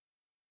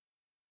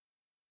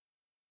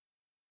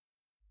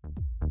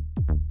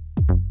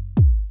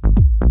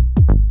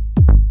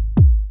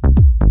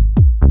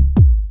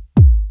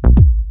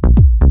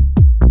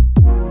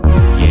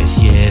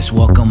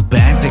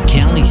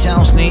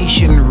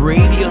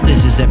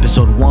is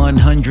episode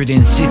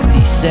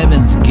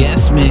 167's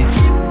guest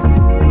mix.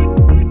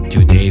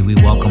 Today we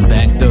welcome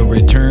back the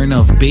return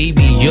of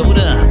Baby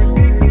Yoda.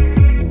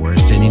 We're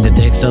sending the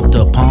decks up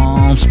to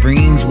Palm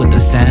Springs with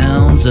the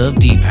sounds of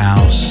Deep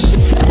House.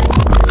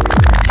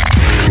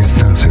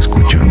 Estás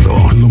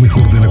escuchando lo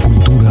mejor de la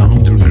cultura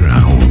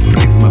underground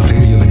en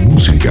materia de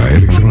música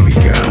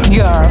electrónica.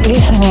 You're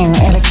listening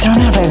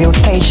Electronic Radio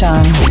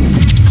Station.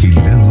 El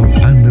lado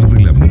under de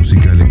la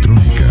música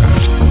electrónica.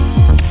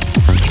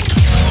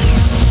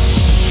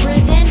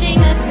 Presenting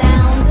the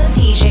sounds of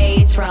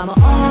DJs from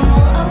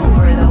all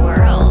over the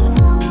world.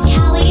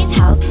 Cali's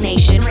House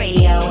Nation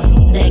Radio,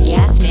 the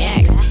guest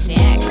mix.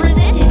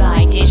 Presented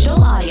by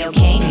Digital Audio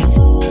Kings.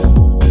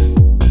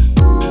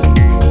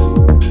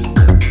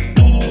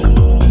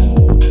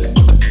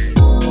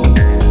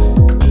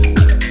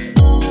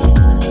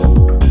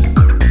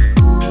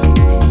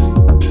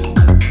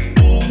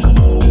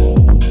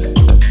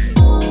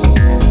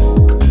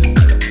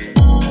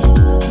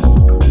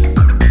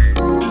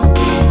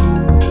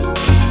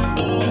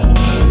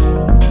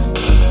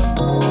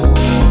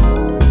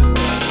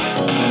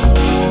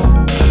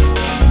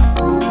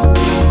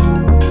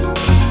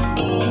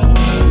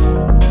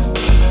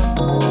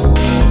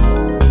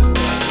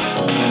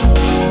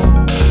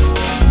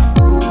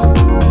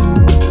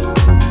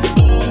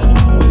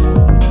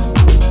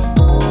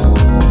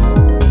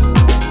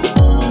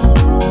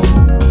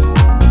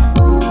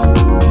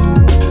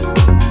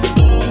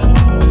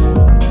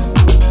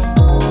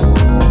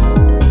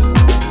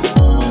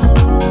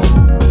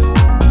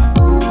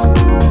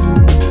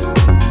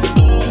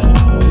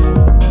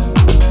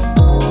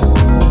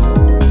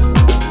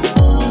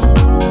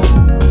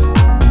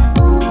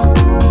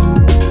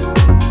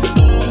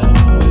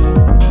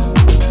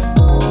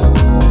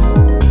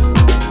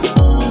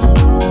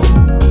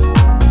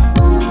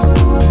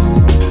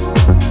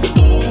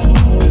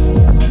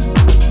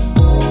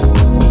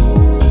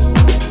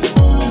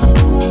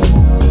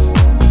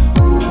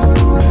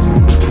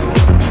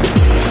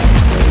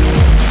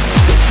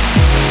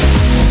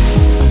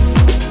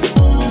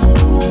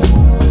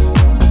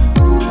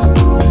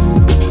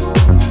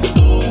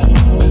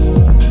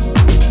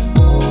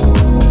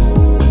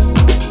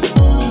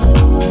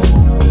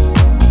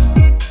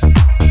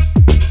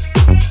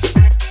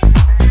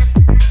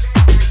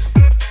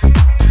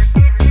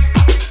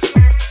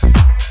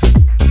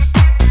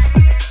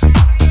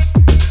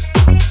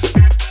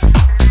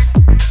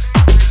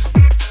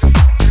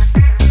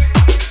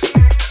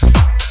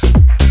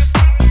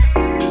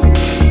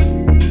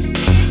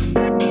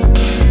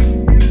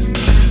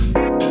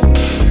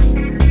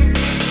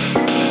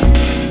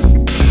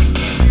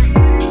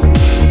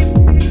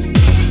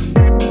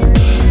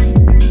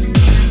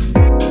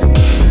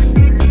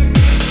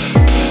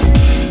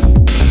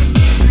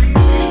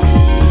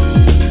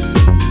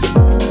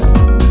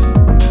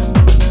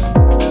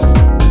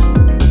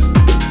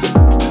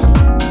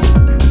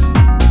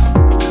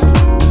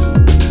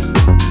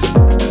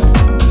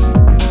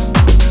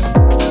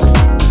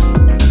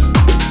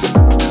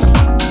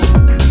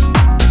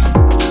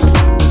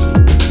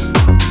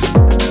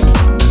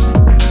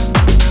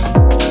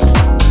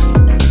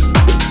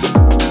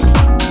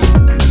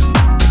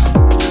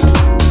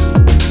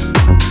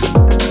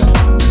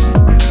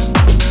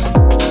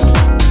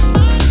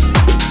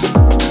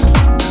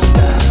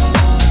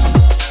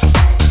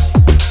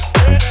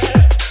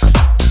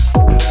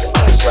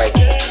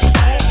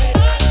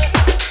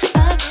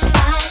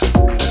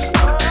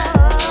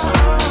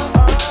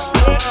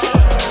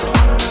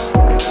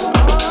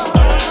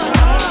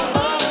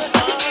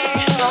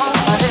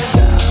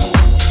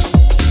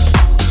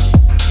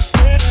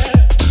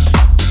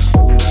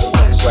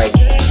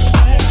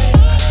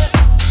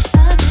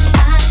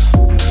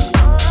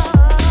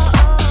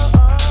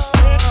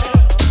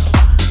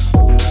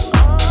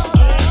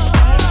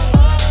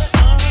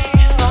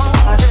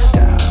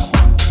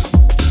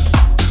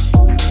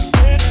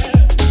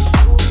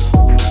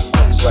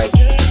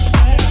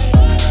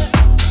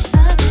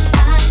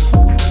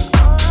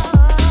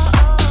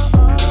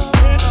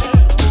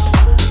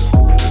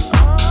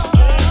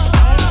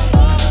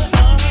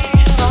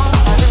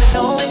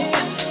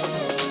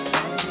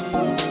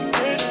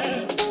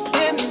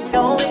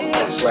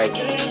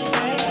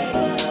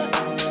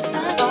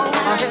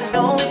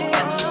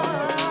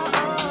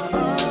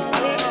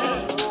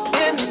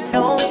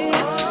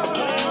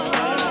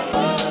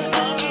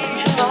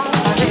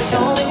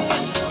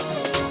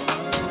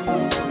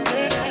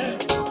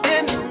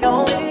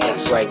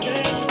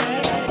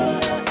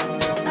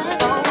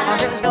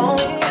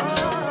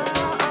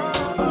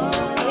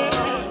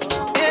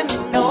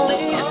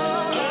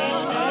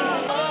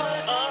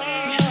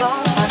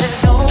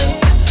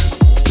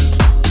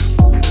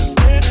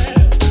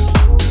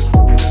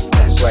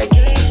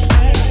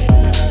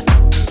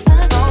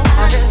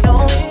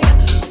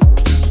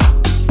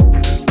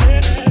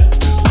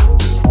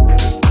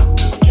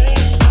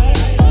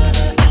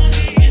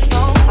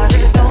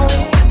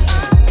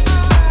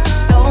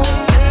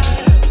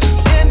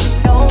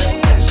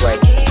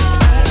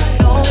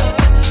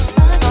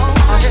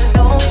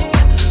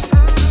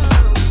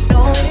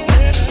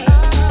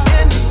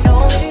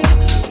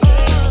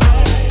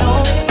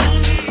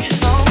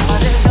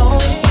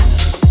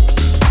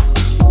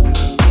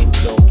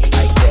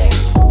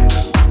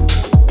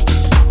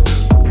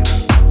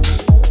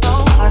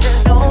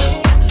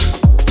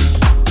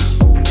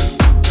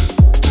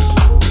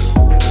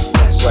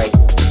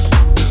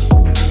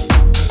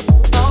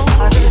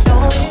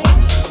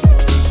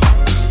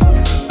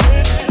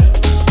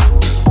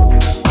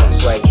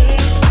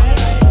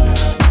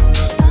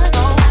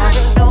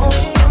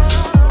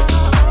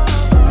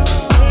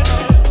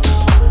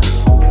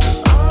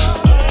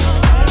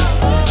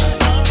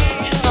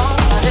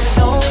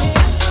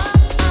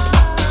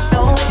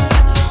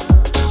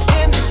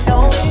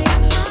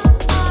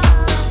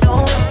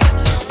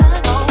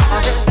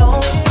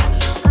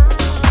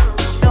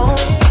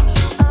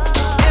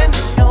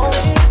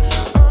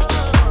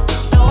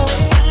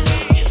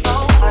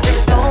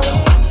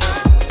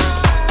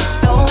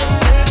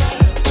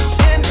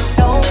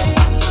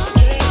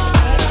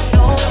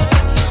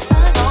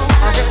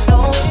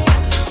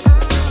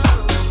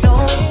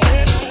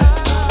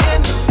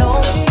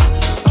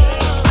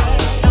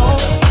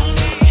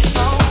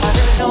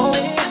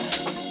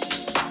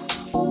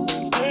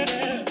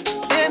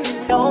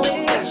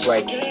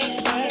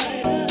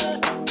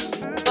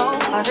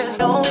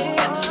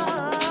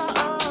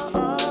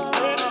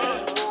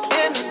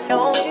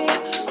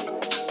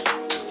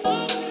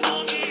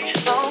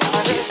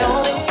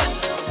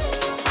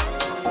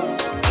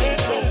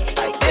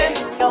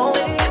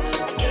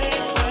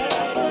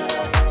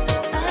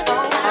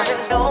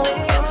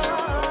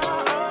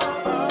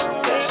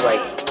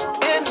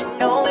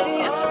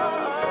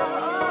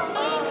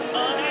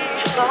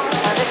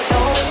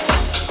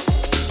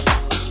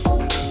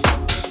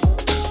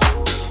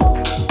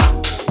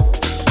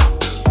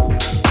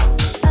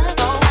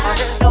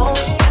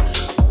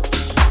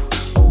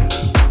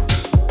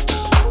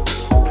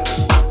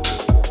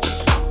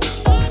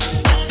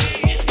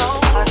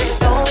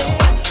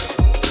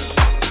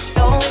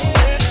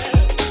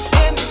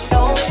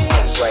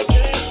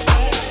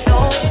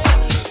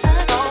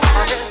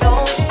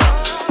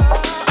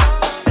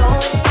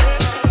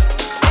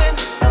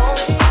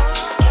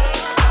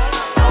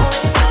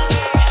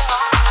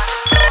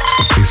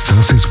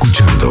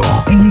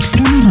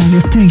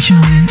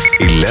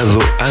 El lado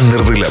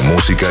under de la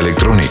música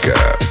electrónica.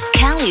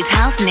 Cali's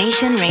House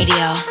Nation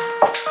Radio.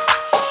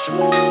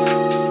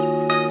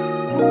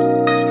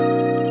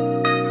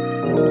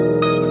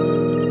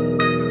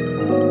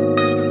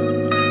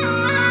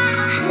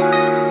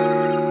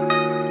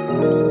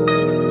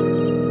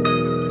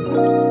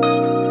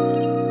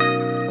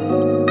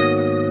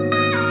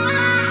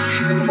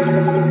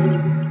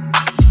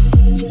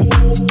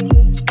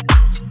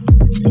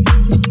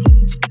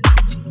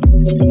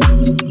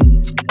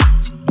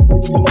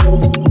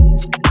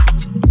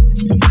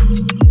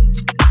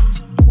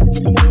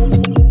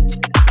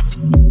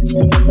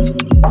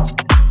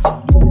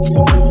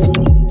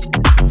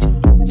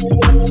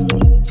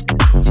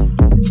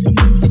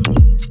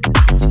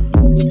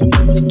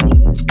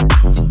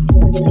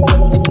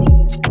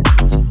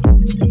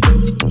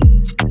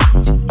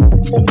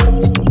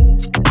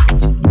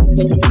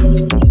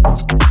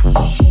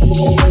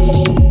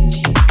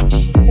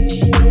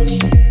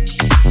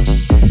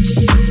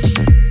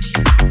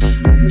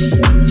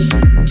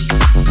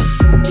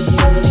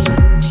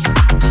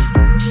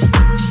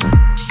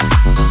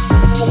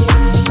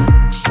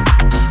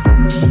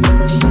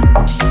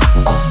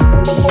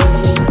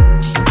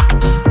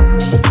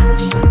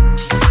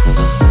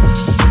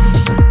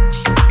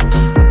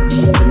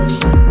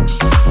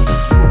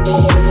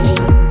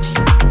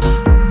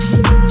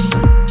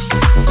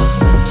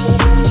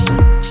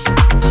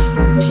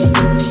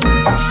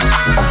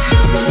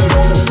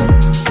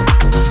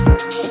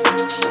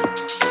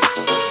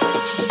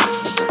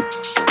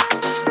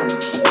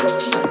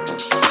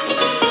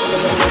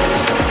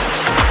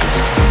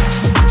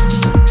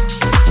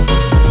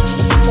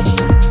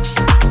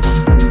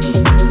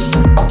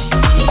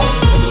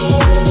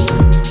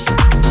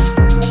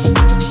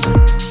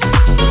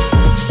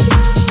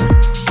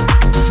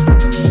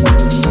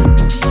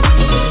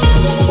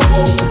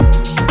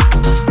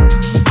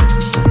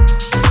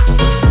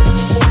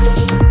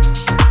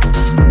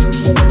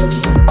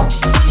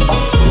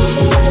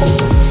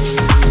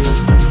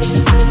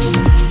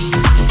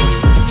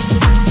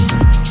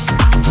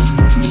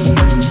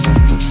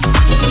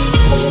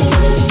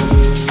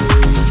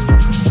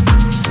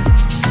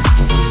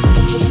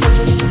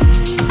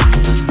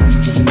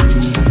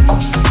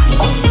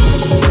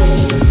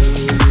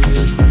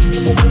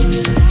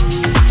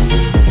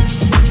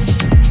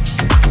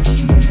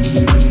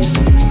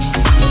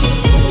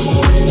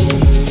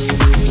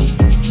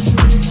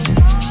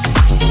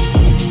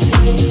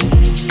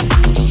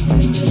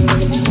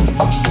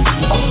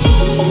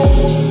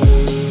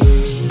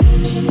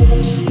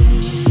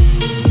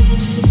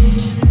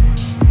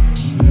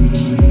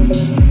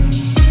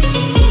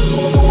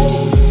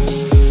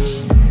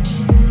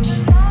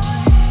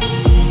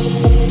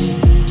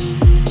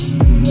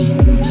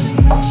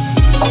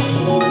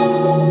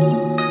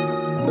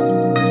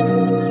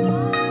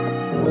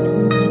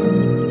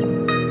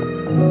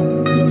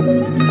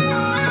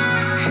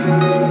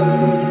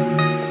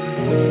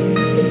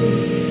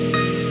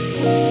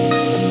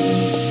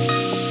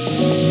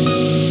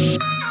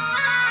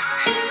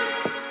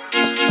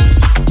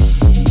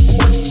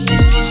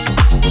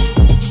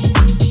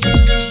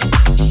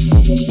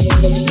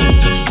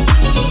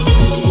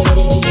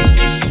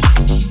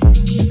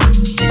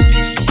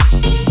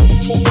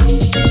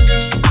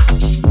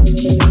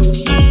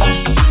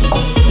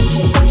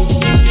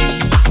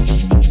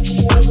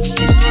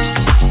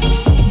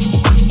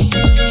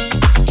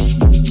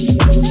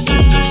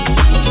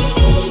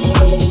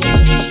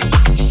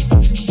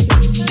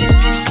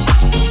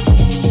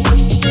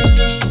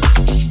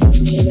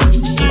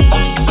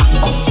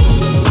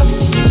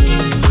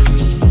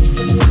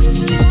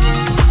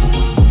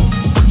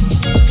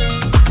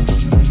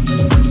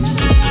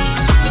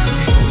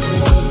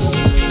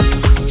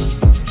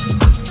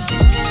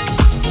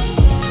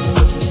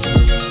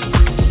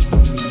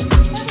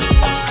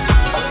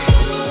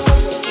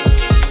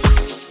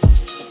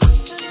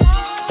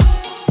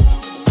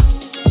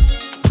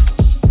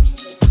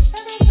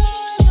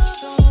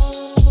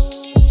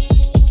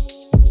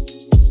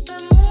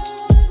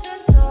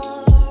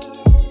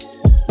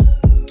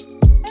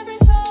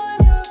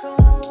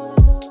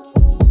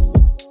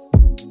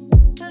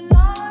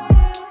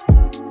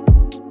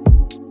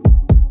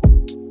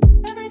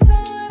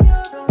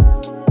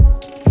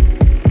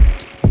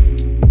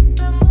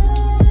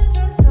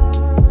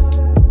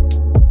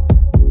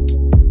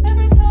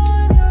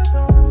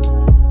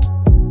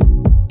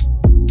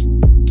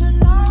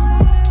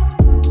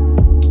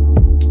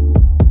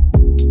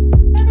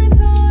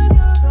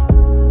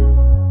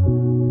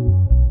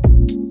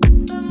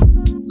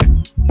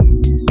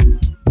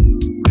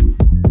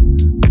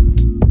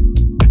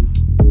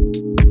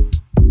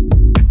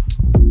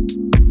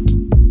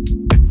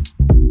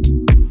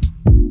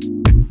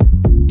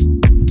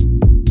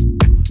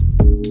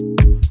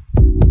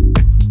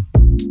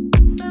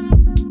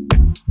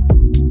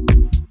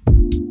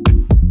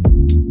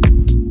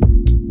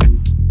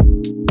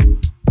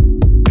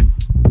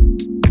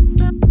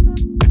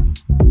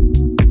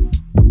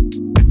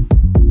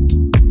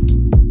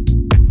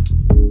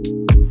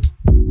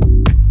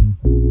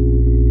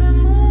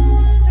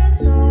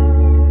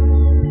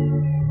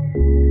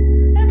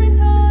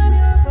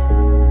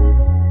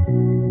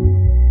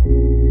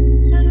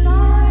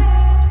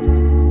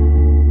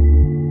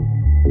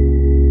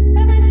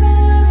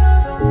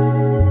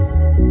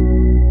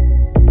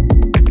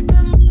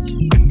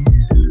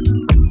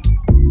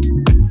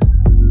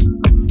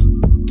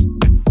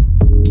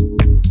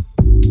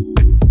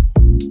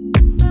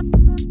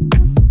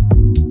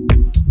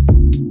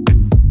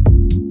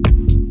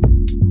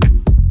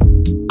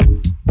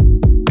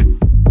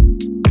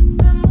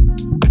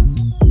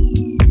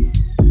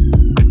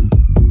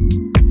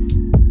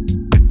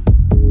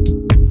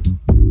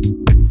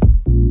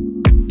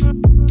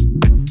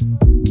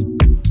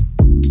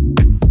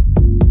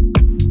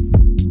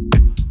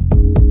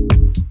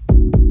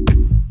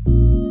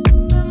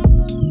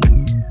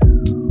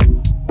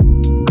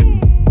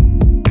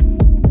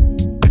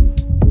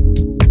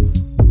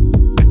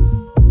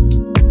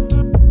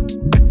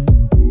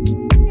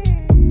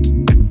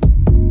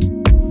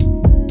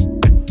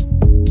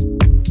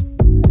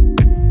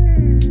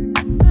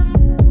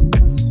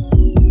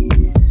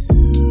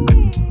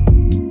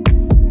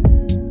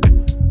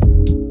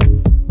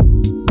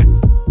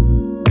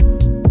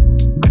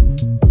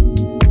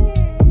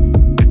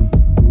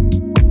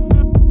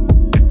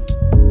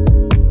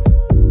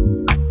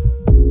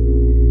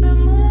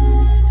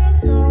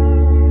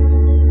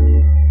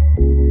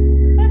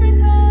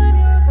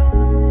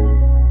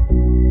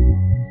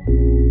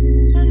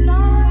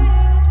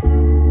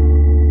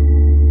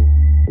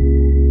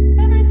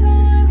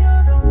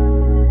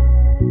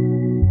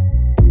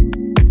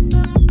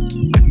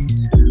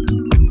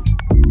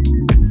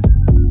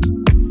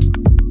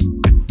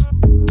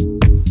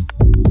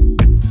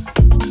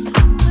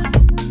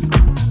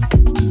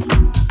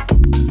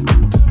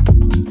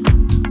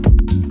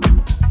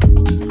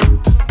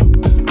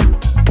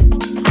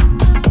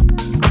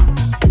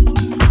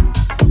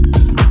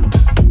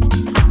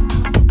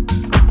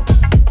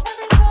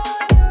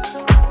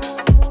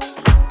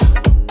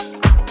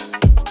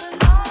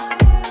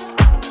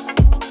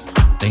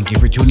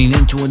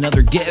 to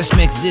another guest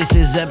mix. This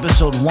is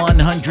episode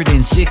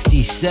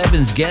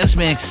 167's guest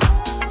mix.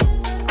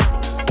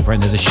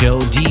 Friend of the show,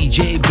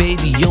 DJ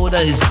Baby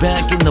Yoda, is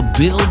back in the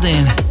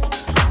building.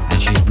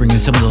 And she's bringing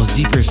some of those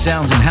deeper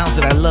sounds in house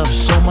that I love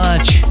so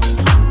much.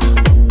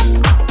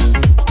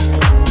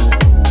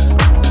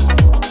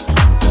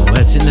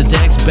 Let's send the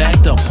decks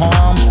back to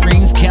Palm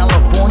Springs,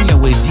 California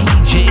with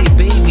DJ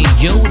Baby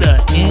Yoda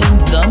in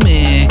the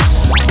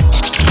mix.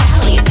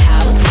 Cali's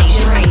House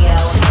Nation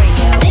Radio.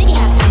 The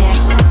guest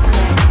mix.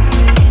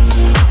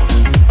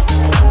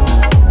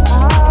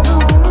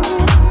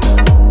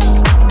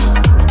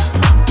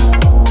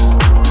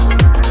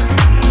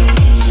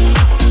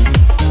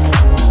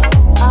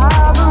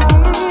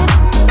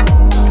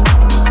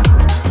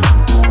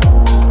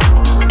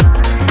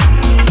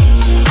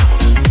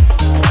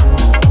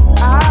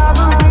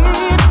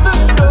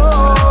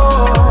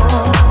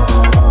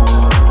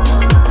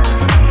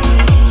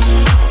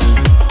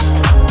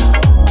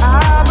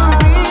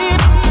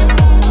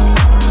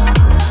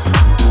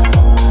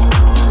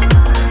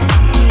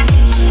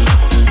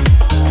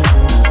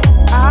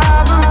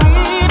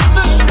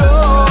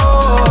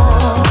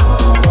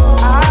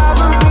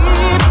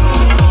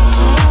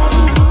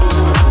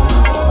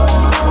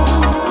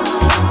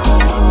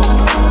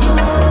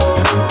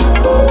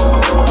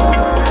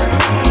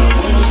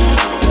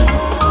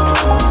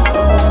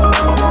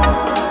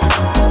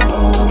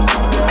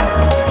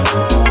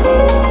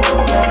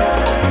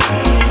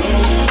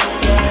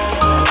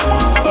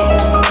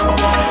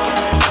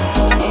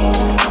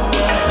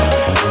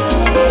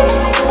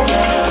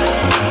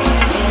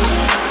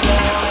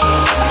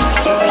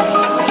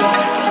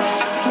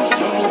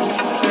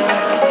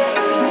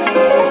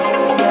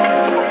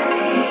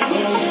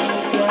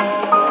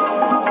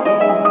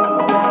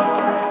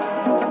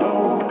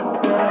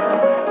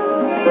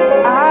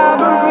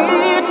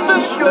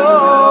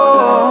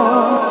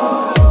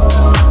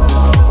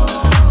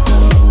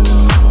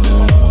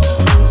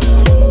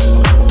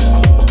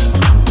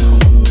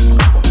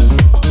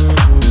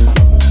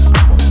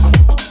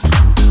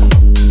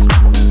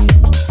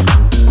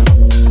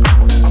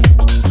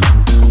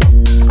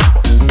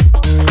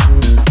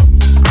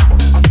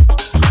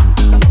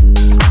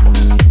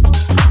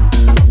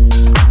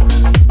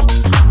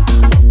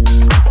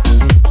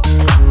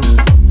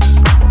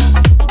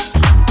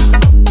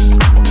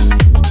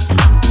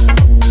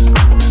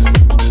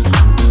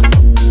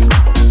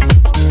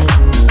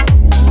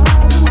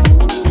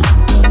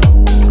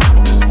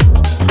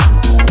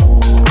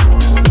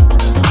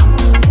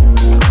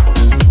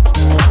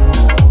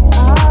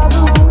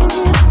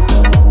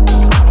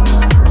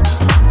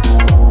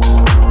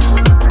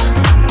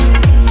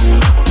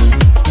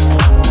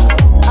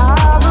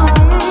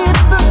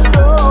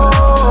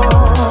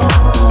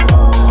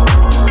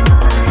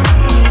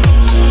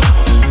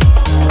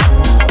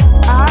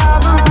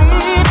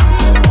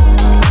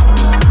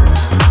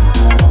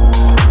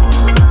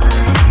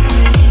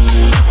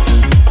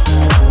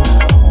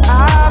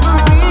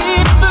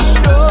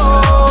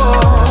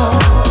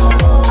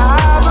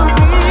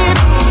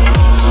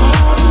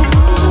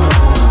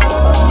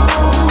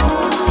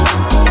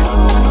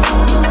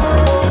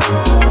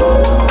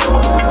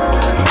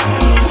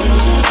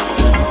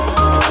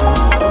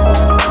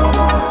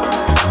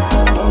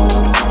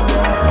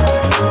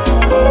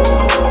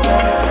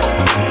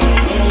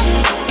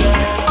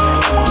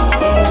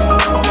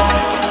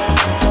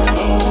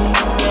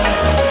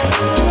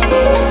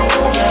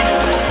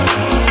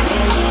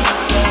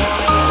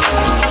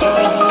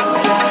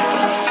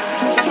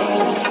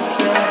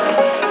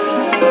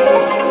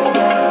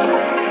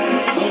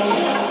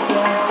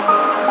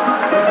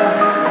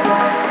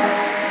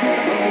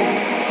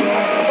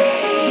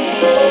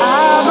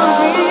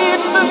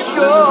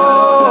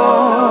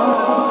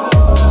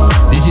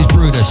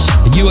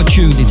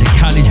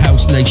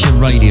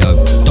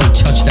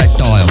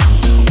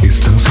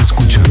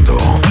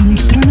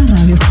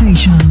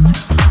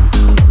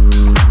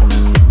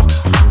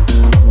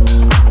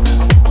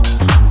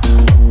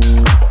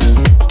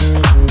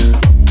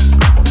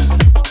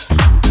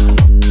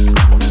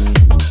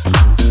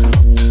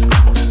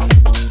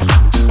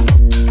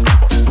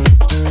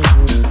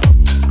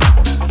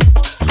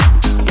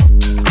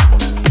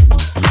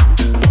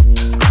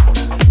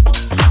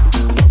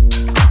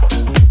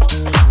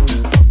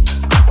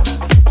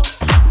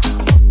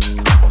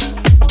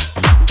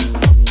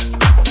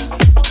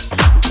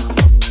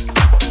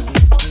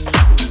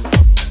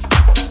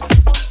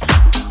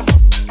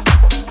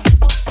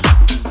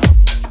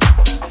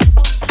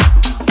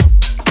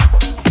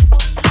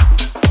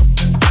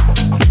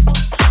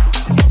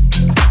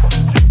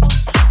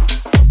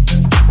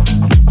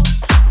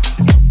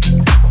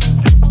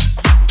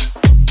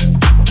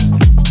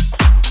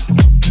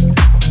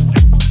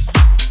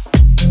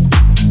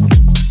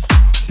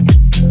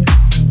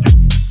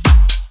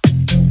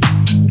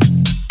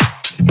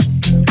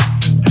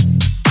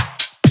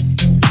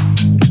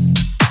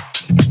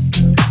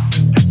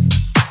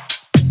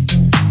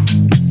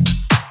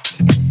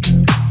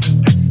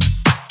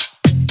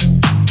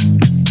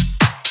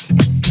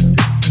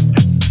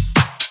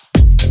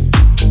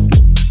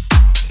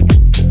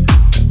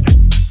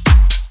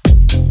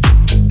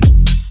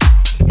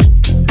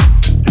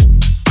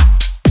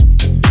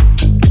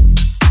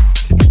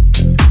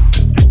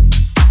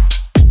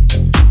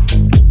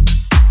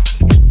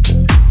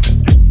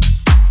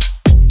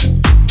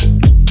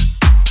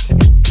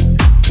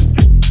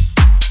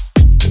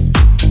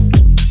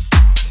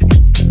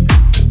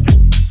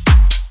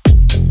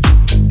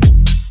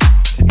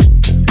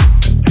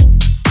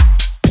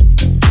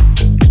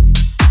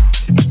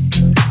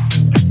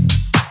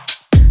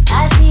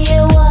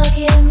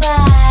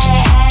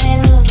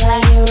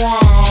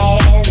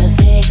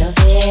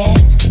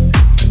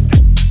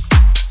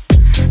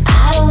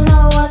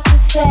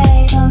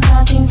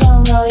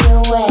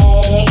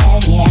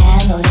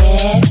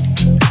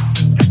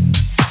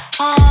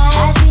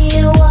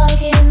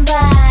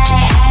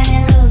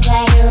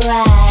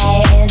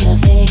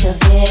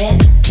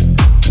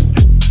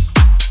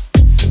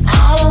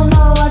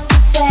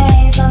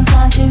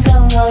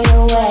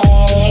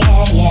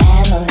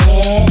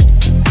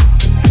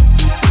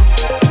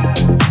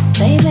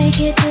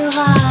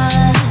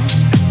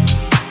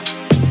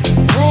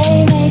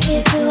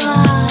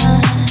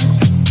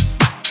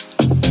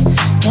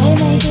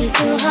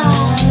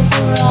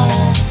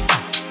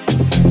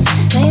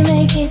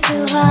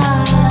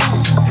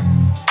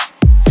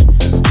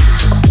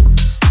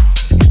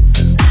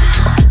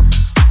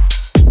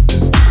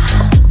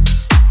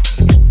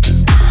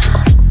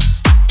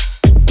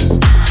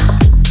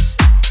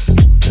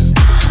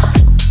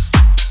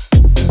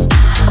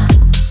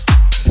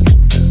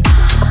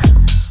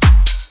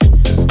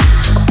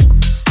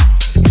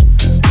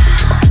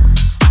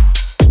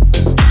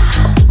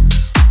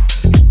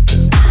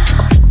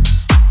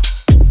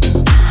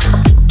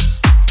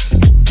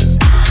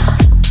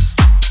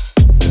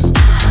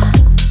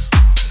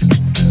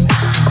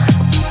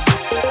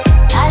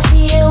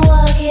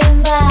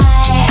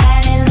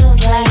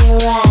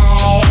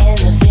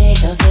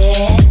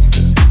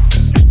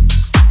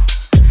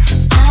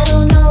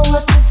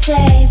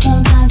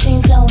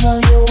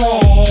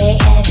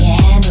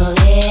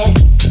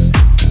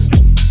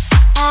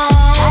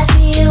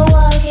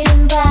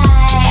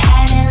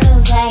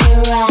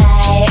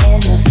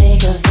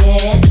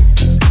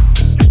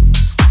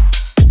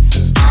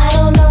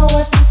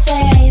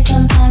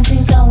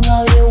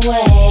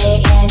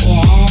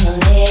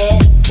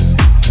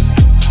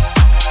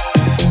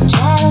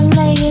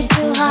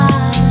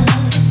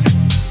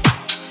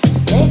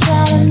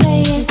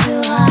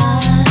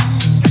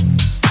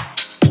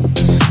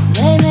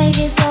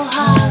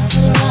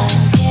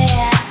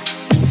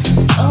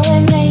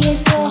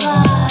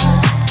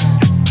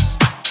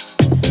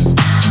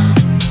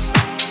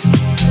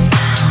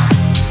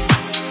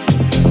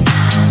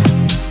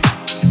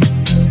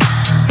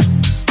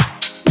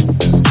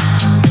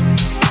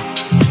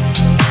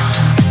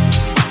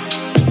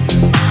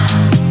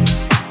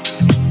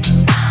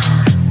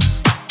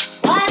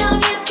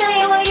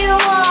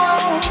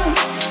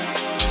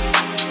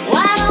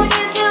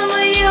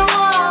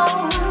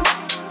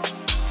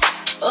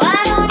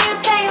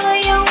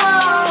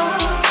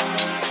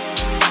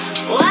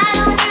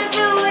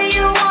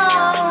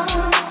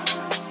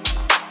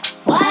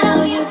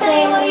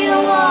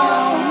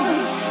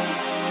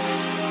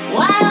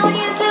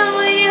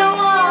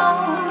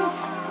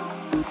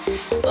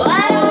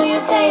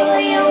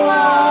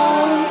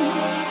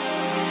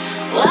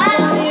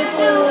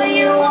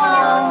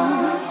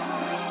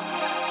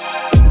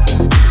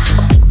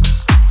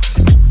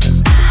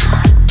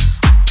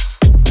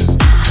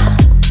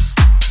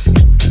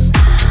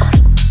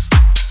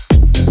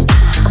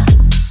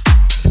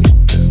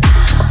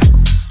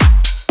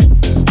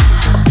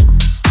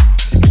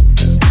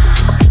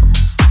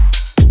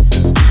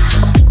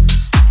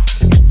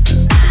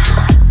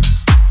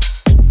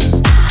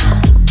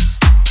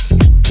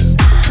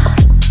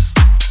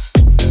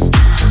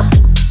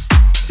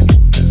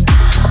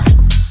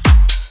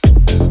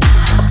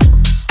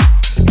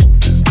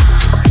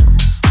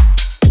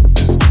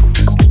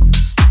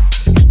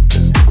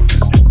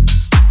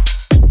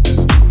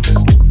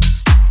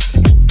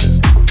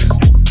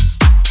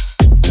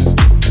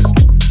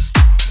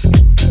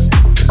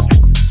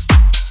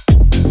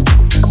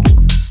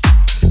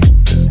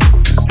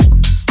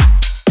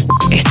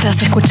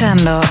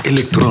 escuchando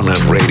Electrona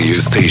Radio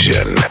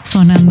Station.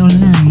 Sonando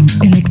online.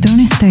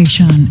 Electrona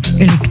Station.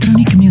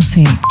 Electronic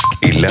Music.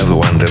 El lado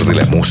under de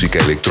la música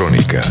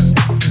electrónica.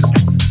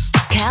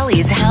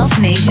 Cali's House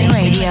Nation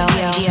Radio.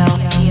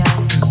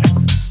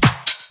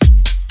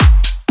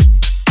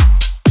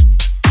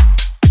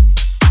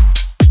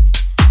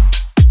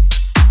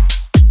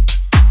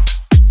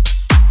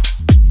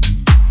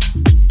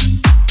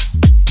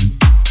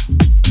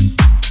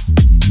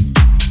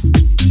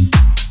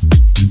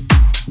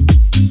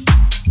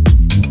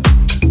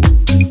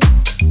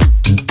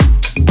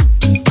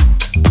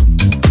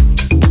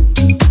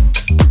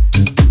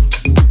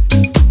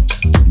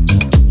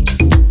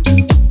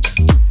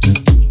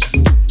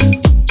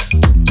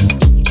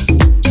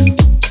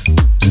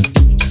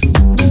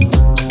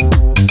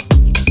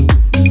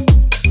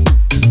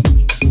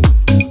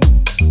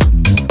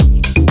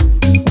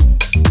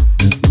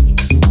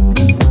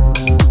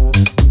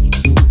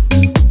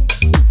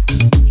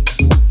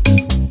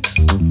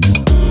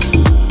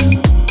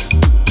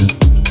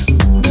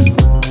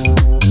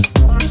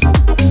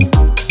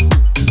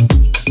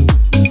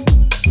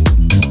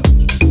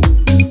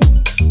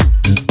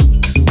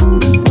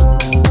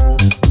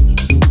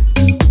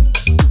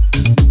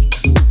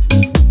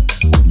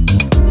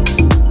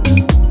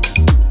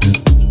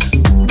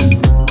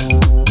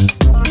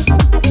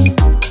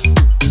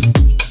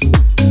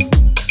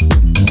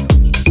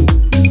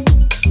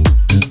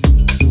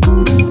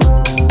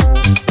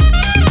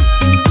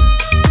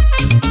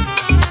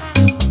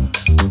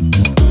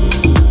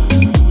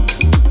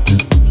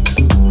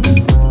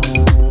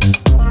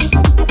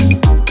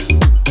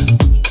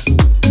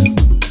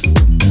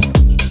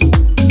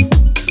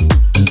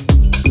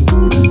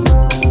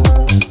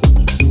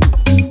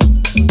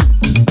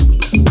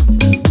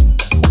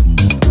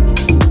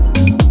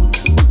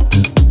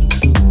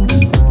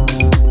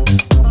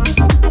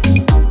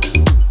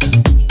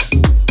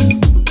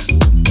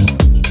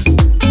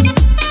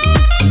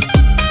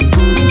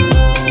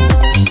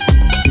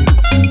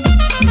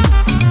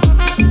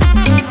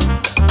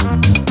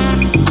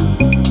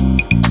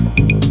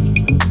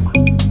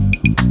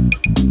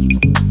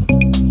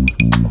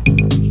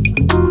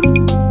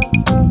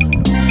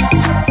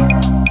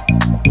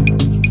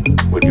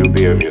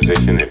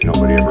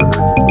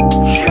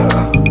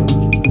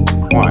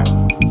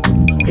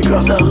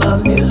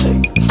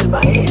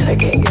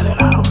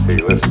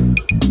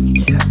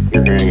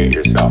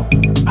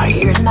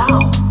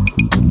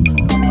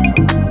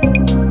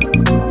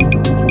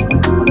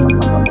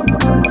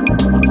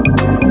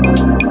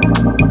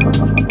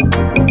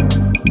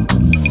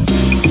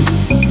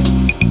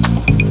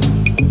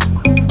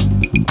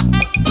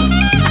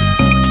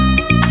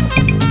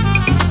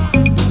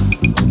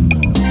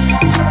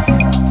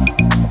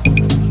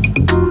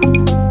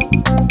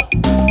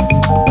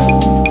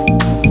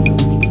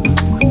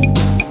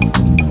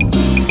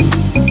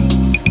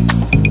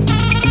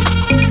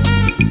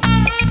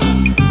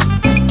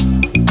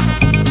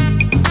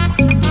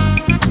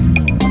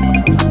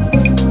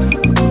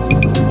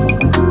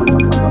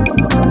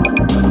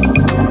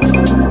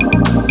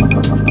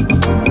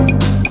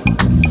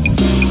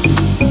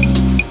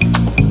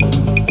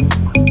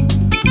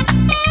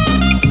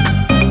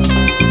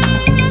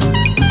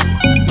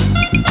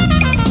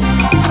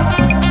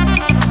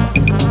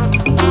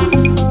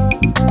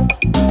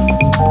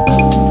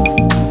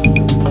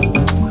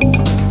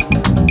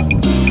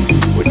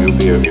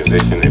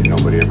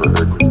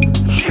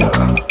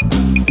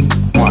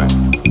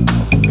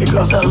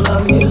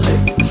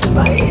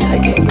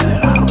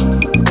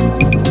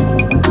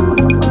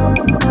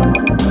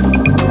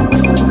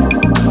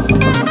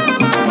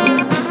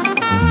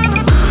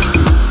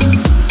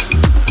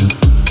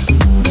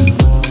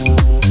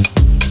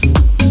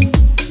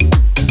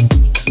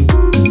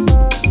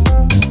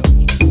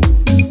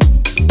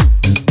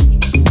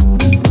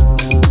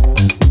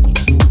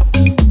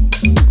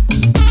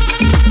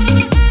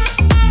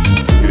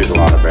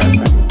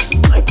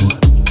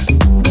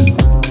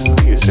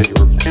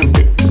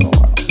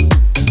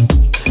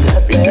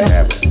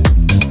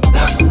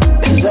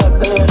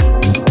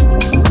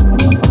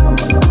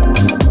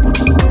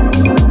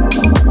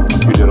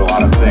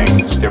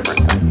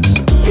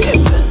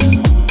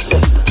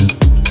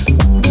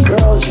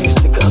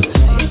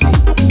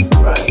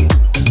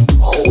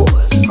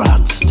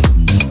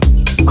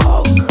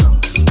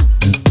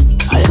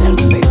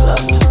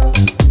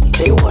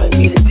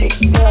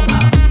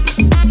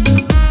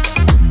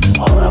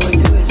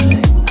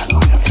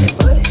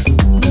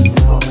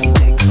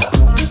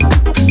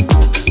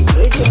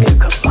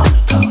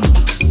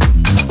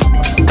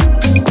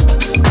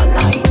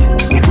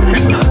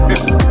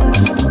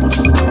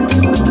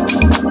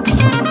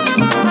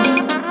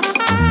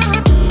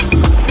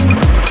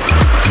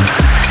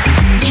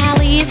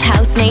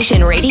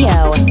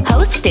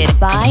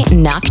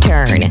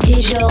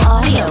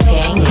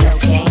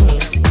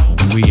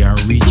 We are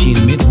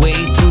reaching midway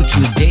through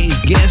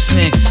today's guest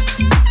mix.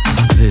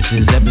 This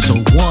is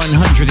episode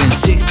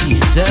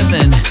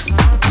 167.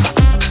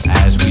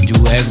 As we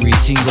do every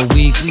single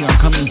week, we are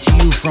coming to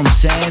you from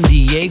San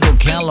Diego,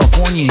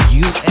 California,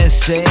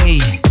 USA.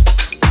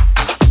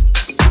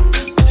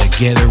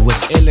 Together with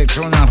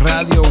Electrona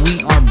Radio,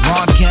 we are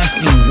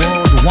broadcasting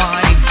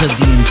worldwide to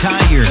the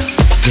entire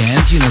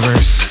dance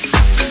universe.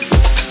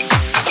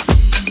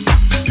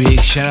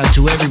 Big shout out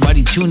to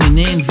everybody tuning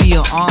in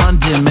via on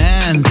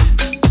demand.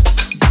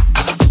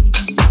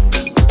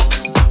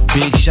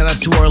 Big shout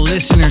out to our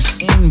listeners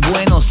in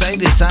Buenos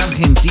Aires,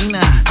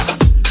 Argentina.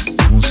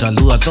 Un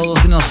saludo a todos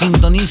que nos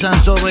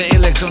sintonizan sobre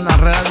Electrona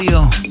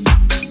Radio.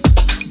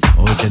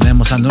 Hoy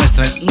tenemos a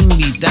nuestra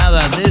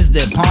invitada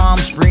desde Palm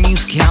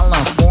Springs,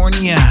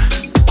 California.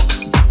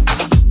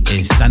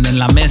 Están en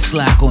la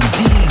mezcla con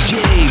DJ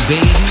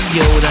Baby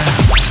Yoda.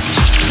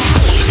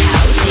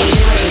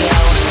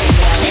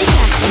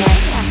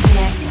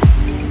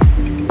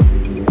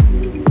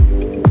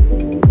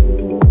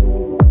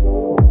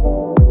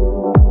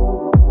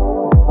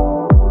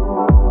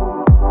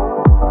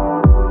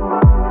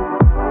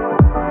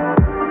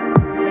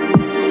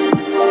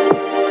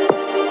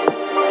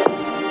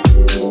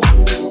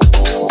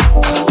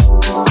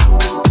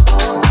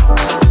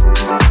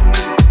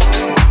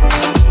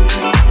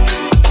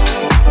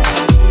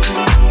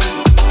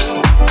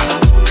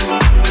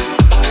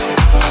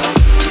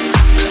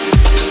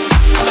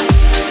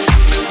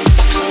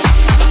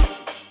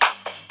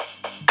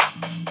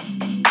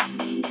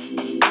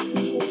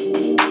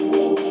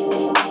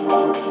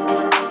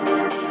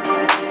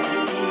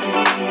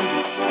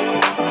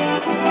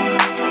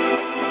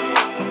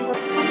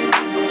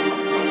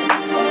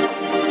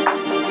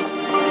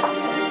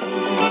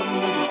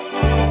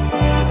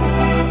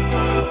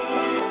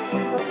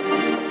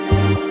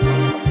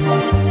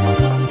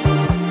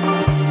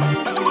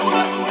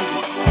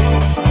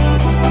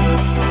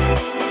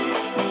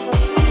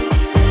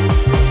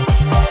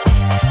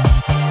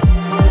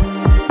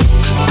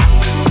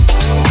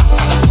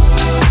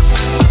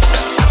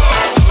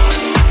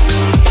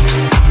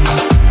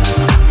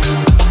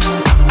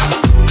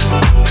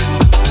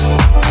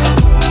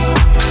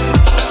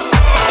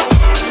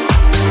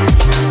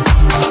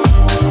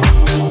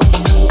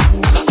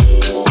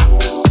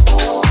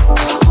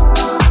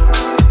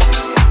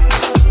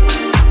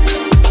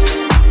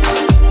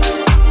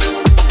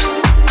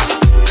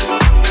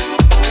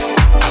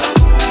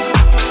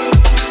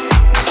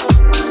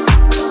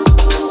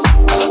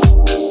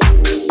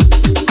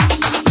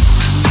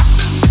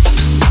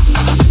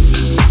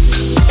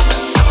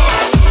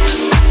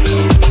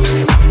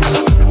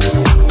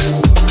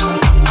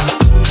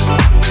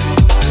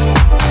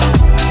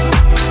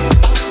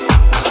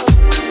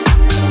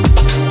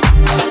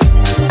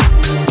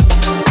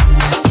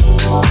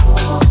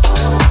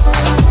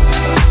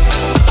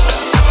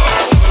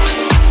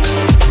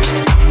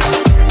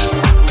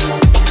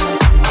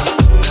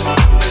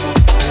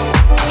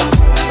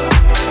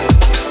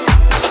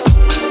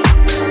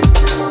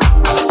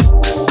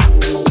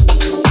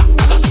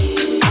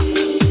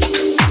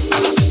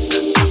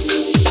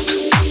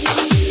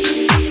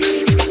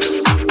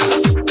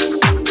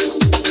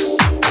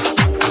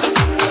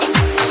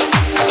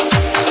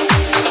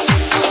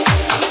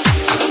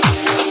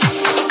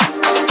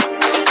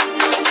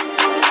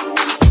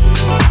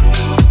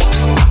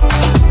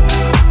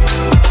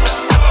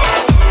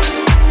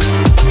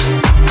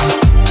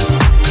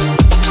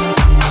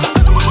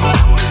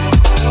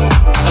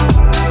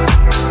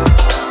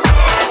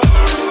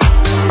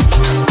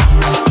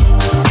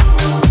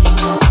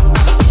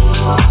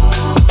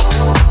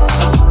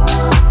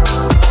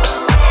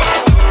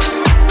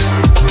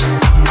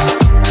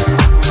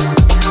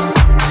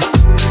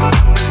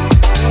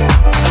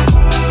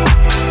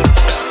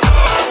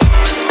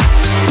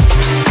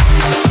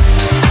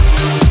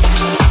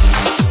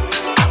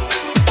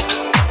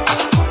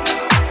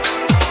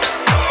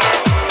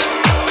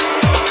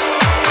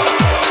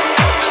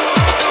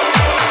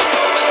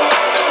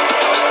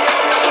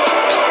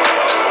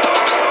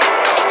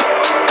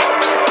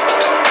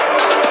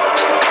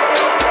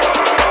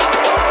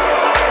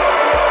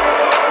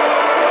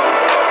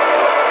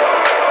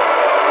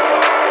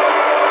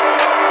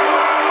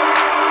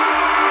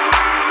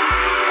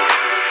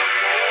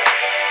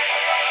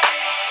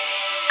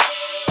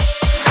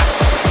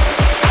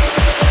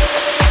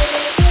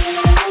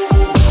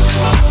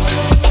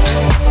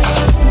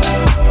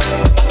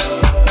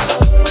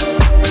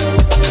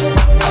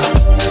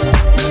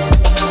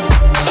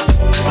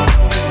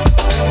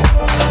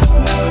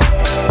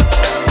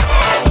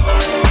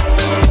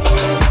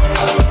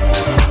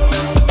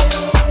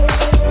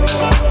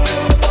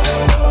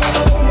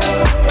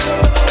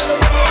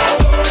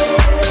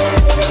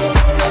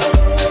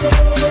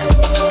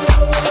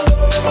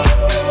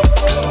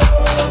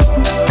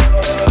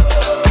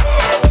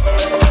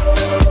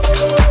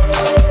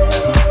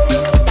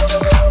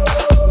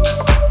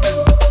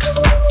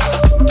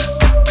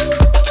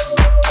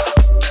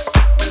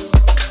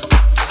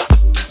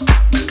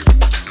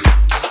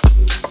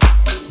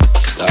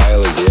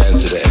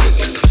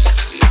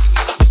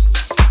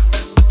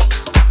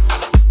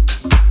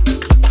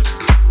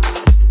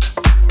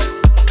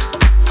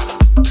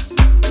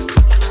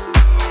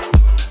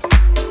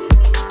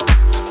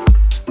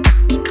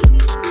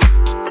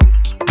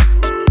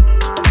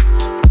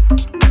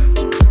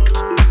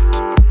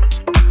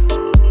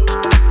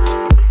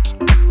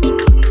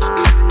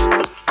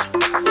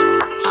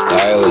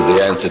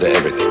 answer to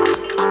everything.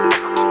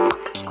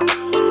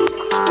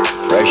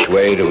 A fresh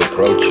way to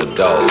approach a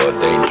dull or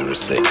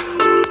dangerous thing.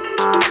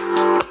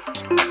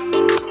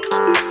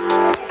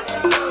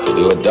 To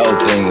do a dull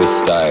thing with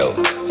style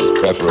is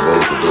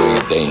preferable to doing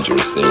a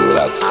dangerous thing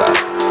without style.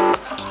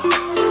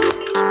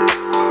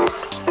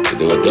 To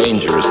do a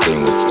dangerous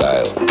thing with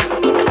style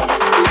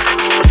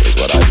is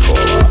what I call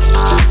art.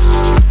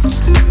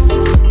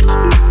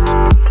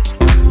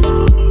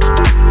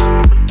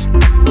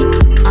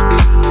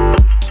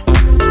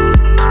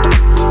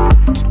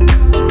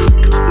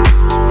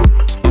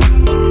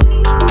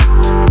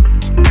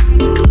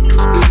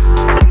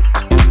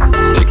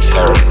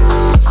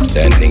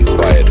 Standing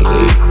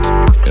quietly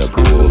in a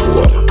pool of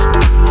water.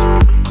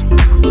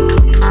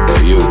 Or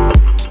you,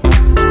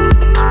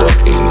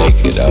 walking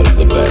naked out of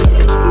the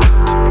bathroom,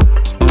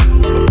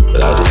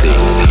 without seeing.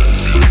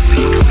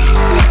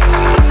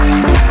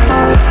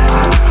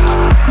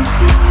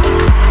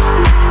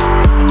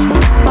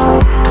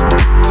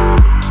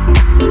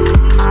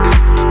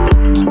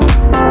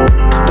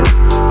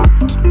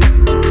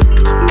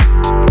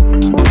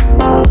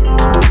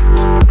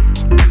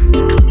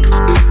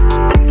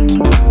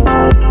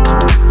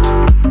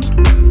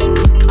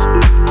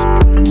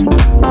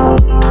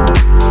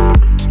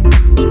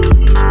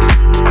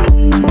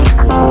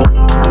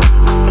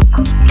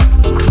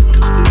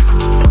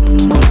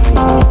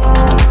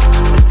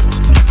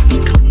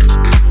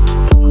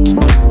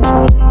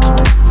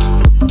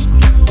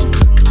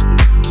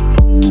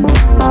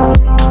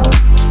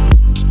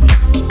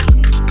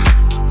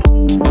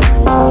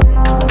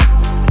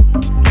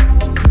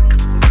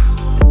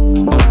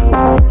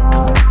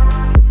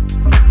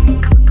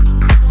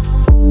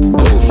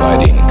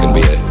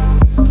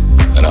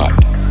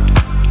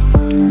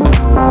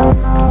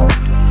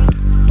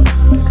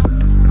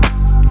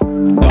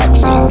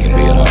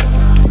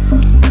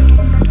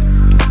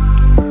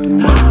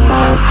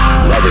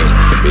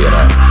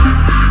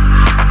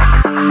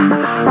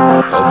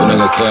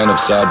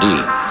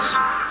 Sardines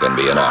can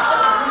be an art.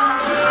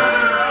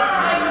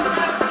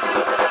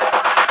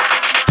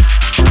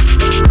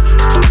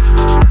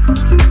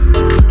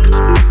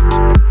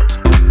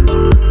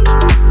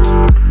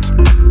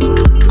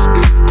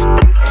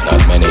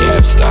 Not many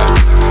have style.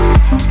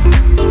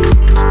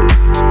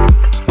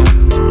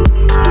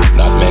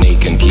 Not many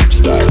can keep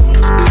style.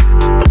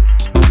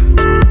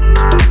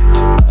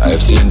 I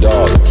have seen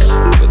dogs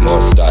with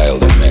more style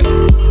than men,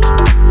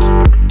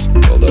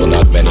 although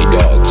not many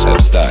dogs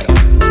have style.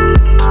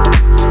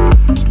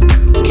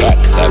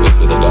 Cats have it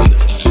with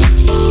abundance.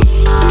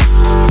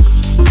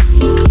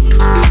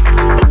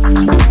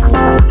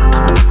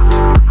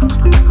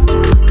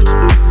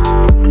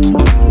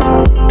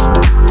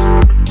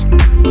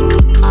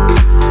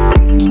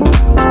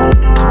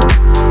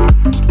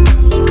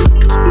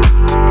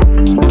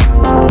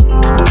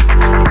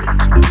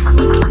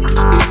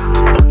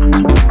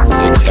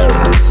 Six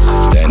herons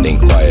standing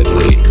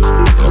quietly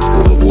in a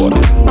pool of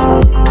water.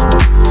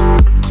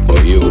 Or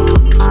you,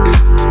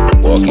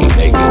 walking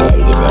naked out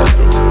of the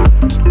bathroom.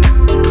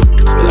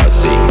 Without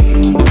seeing.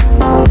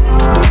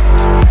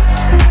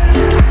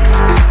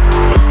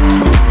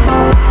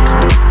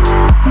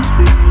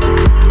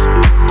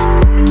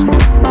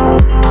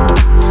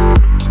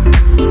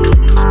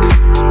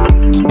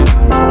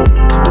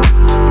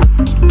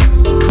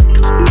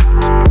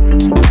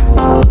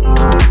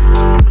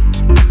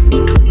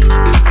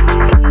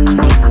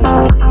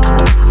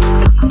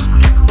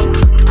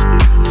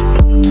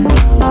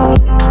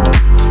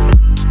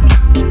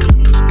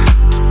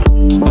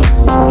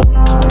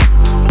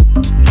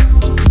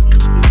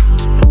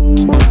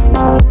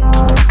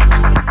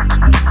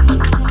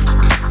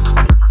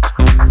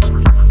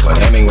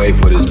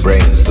 Put his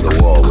brains to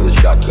the wall with a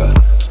shotgun.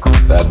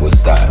 That was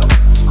style.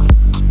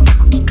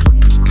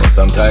 Well,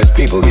 sometimes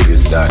people give you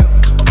style.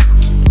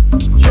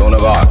 Joan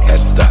of Arc had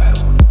style.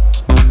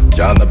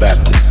 John the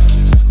Baptist.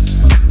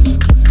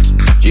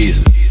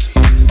 Jesus.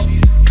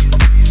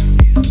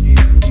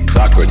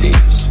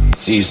 Socrates.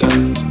 Caesar.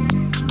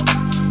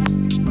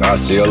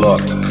 Garcia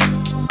Lorca.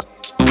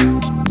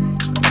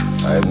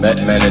 I have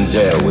met men in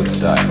jail with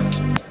style.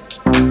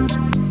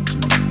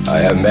 I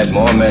have met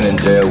more men in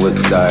jail with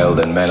style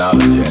than men out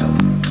of jail.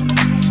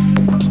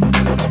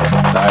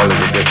 Style is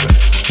a difference.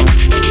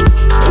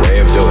 A way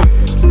of doing it.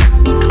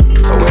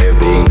 A way of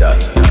being done.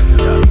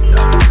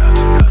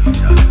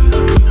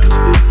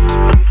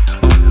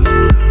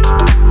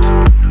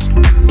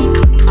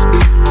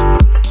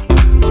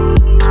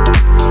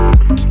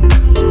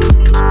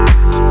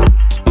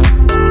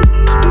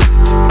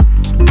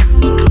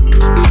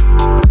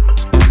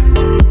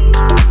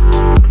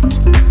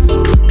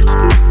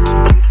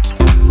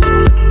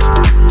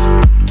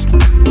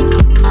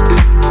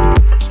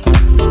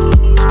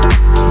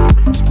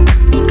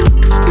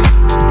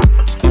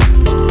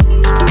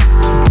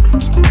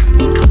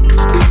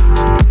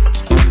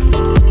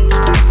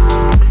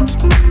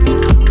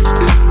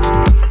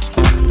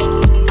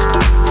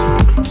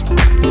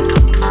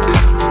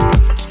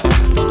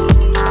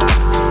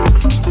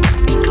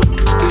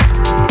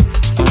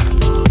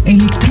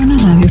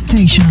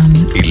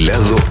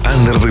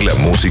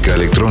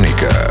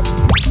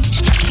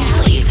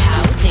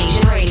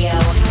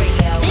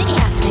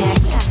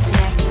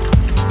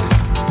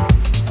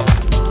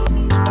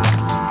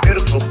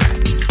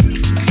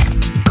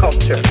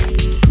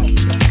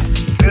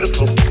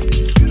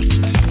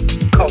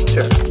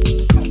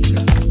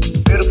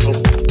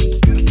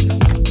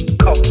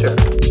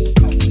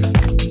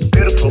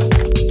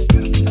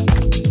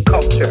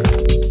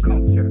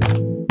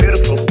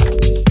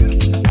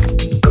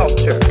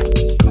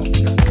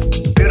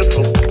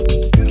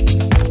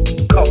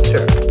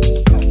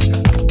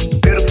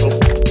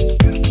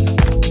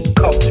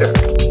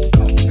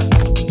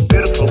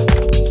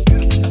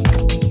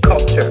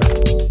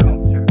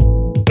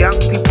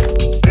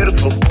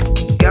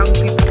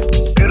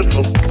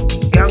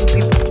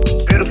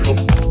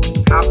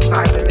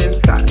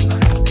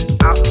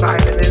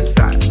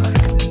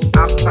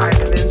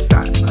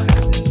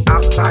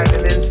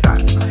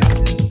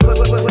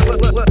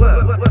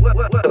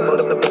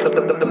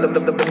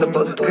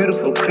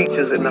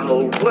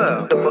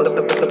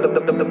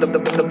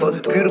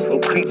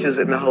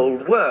 the whole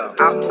world,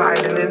 outside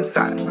and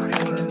inside.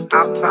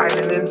 Outside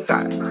and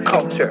inside,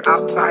 culture.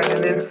 Outside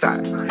and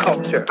inside,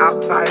 culture.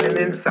 Outside and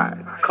inside,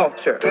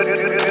 culture.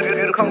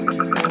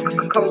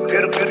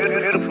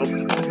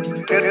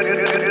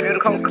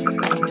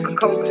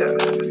 Culture.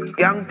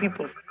 Young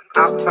people,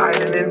 outside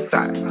and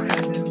inside.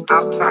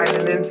 Outside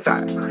and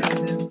inside.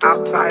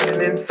 Outside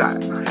and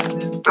inside.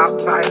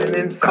 Outside and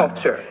in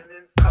culture.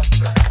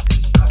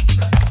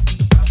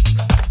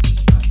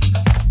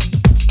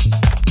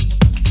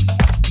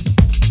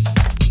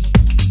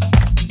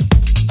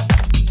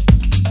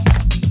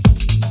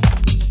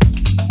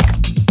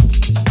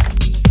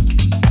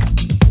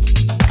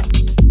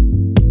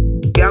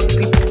 Young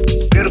people,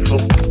 beautiful.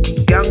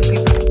 Young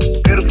people,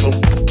 beautiful.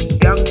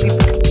 Young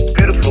people,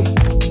 beautiful.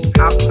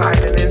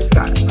 Outside and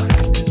inside.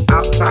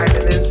 Outside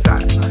and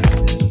inside.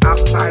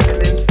 Outside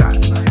and inside.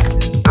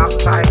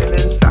 Outside and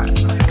inside.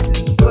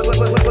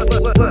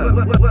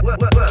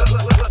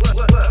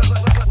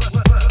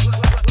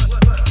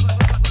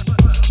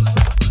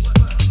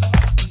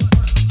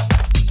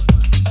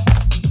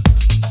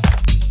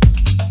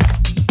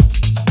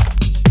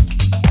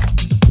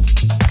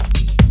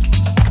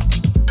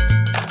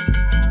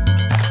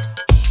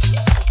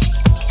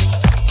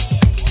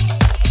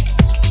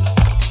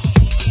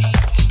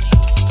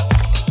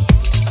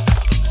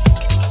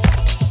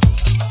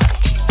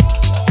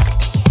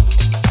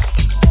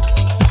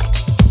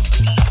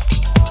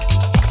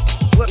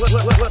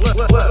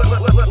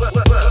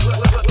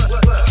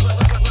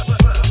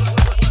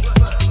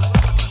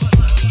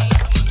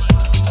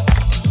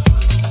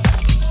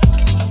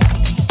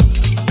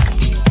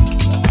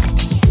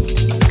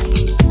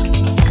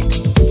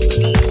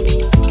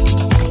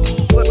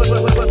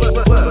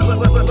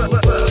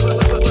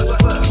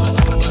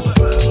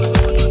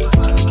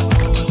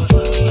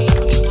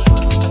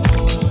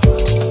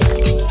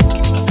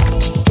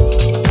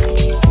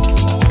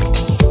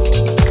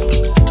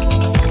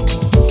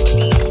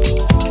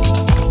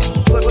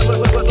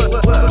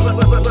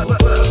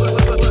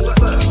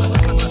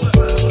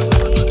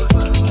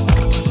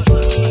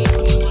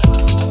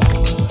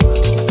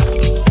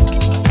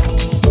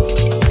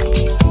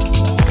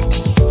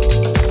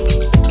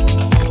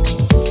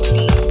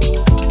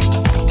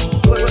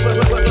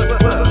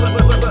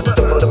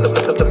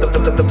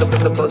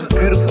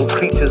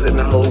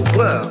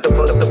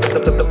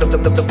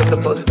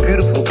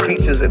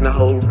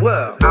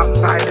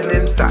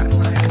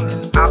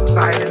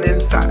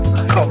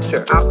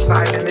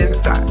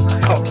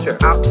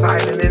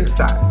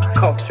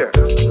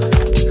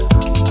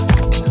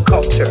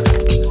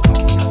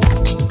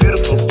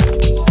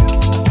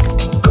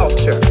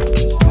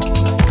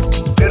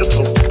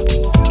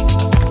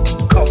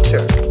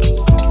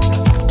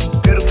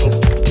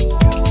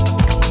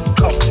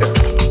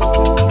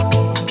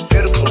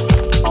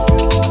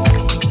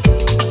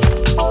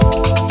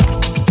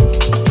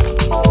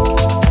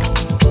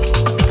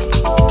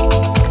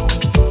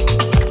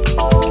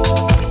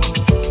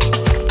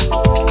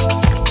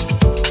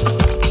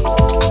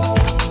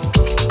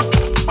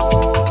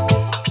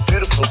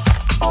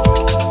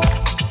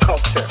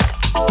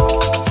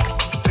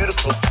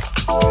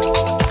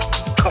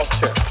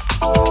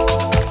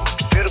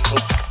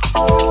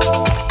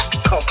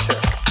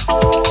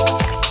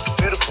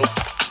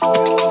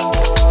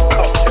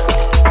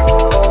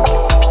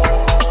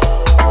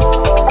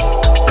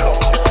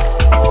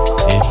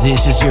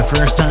 This is your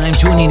first time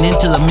tuning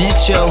into the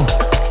Mix Show.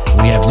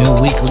 We have new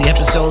weekly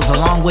episodes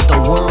along with a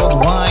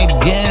worldwide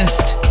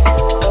guest.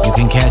 You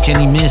can catch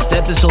any missed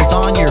episodes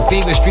on your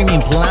favorite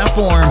streaming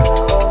platform.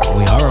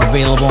 We are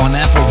available on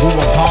Apple,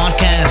 Google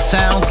Podcasts,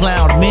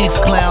 SoundCloud,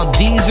 Mixcloud,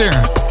 Deezer.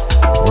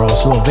 We're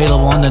also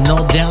available on the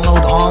no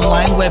download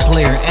online web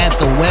player at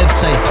the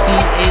website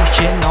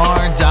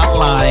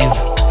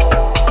CHNR.live.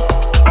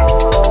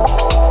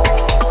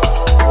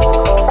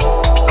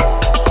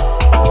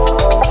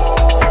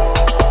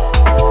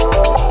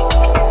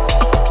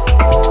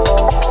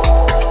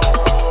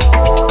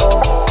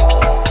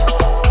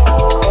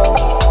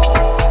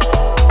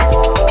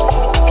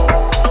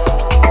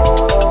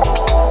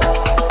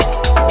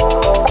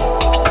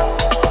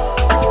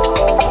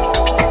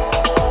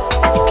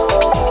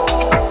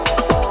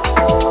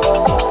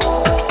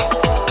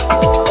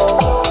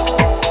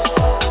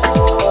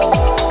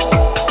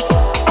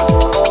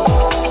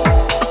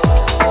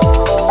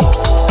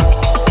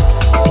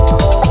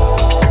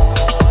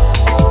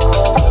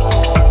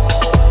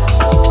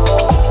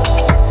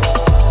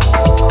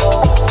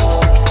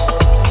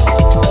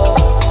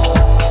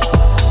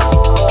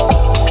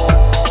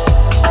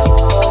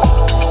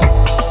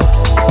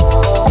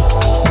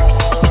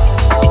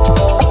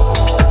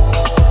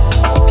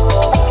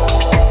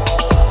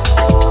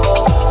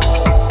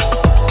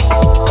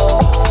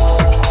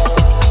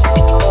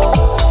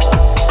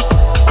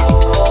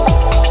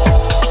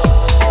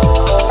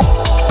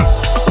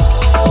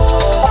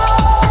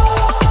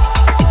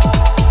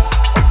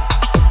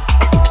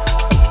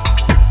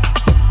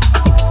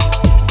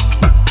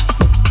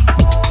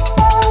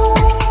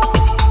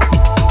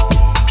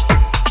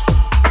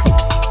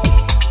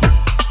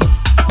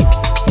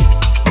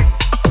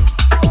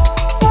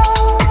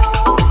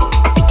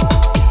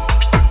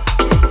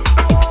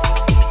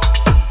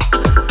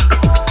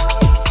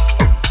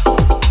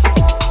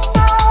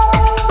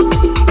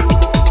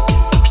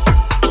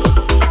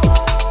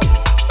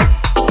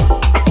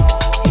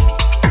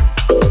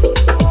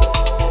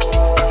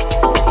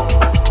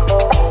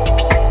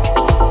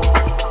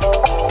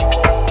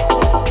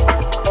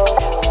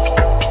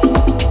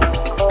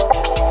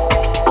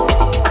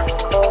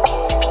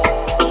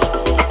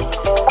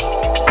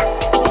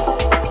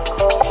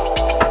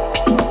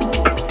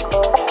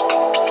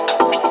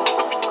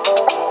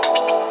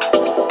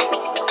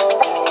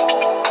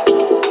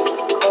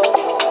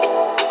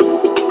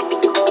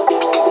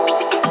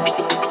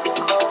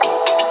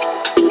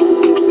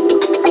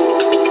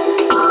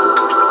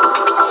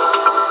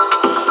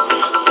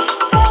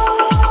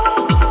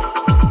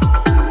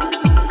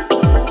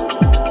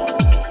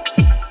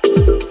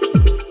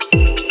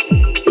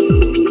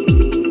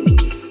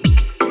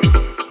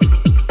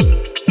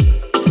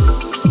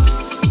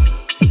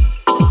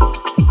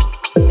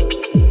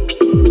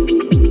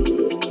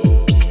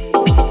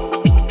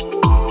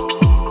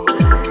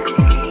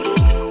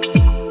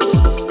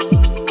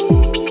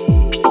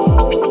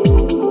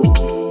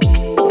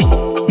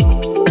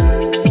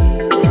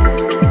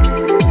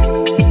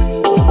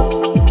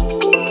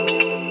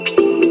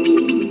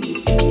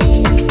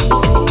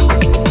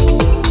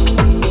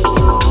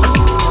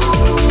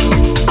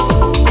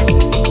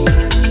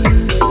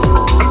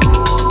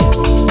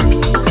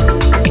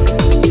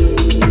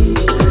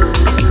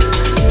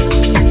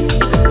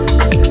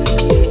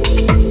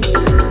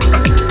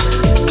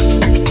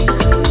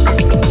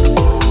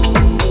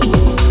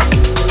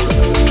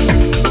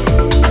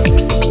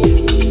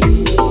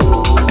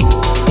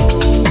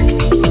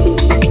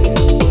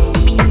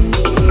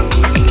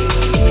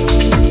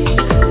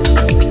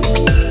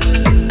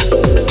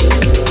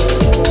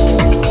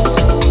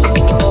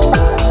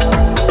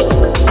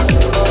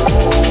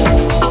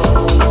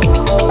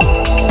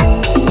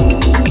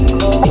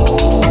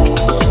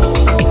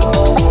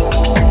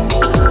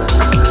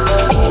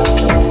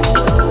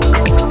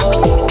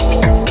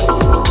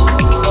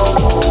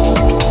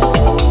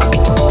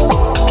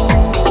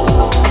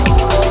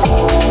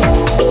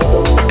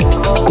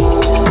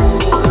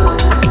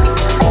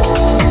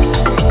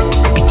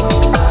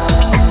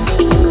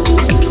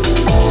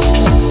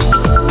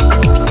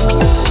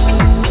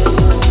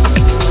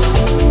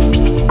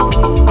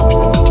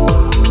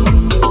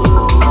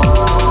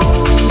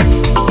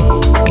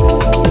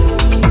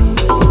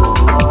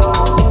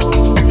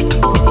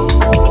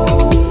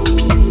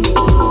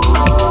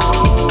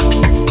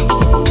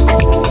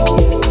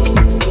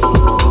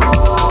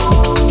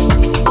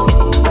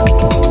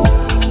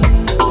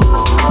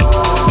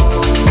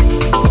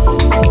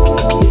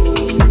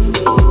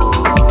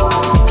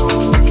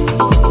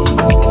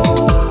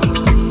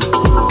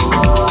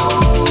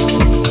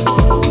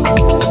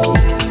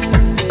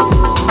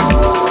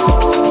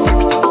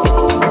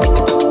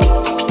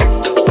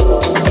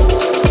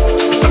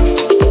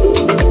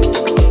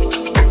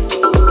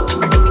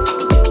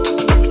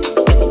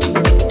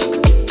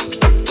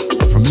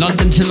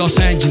 to Los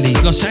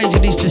Angeles, Los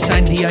Angeles to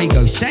San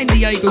Diego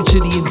to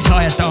the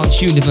entire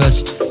dance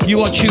universe.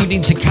 You are tuned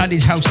into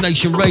Cali's House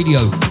Nation Radio,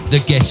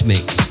 the guest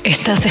mix.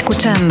 Estás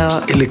escuchando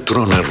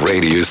Electrona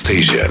Radio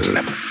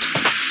Station.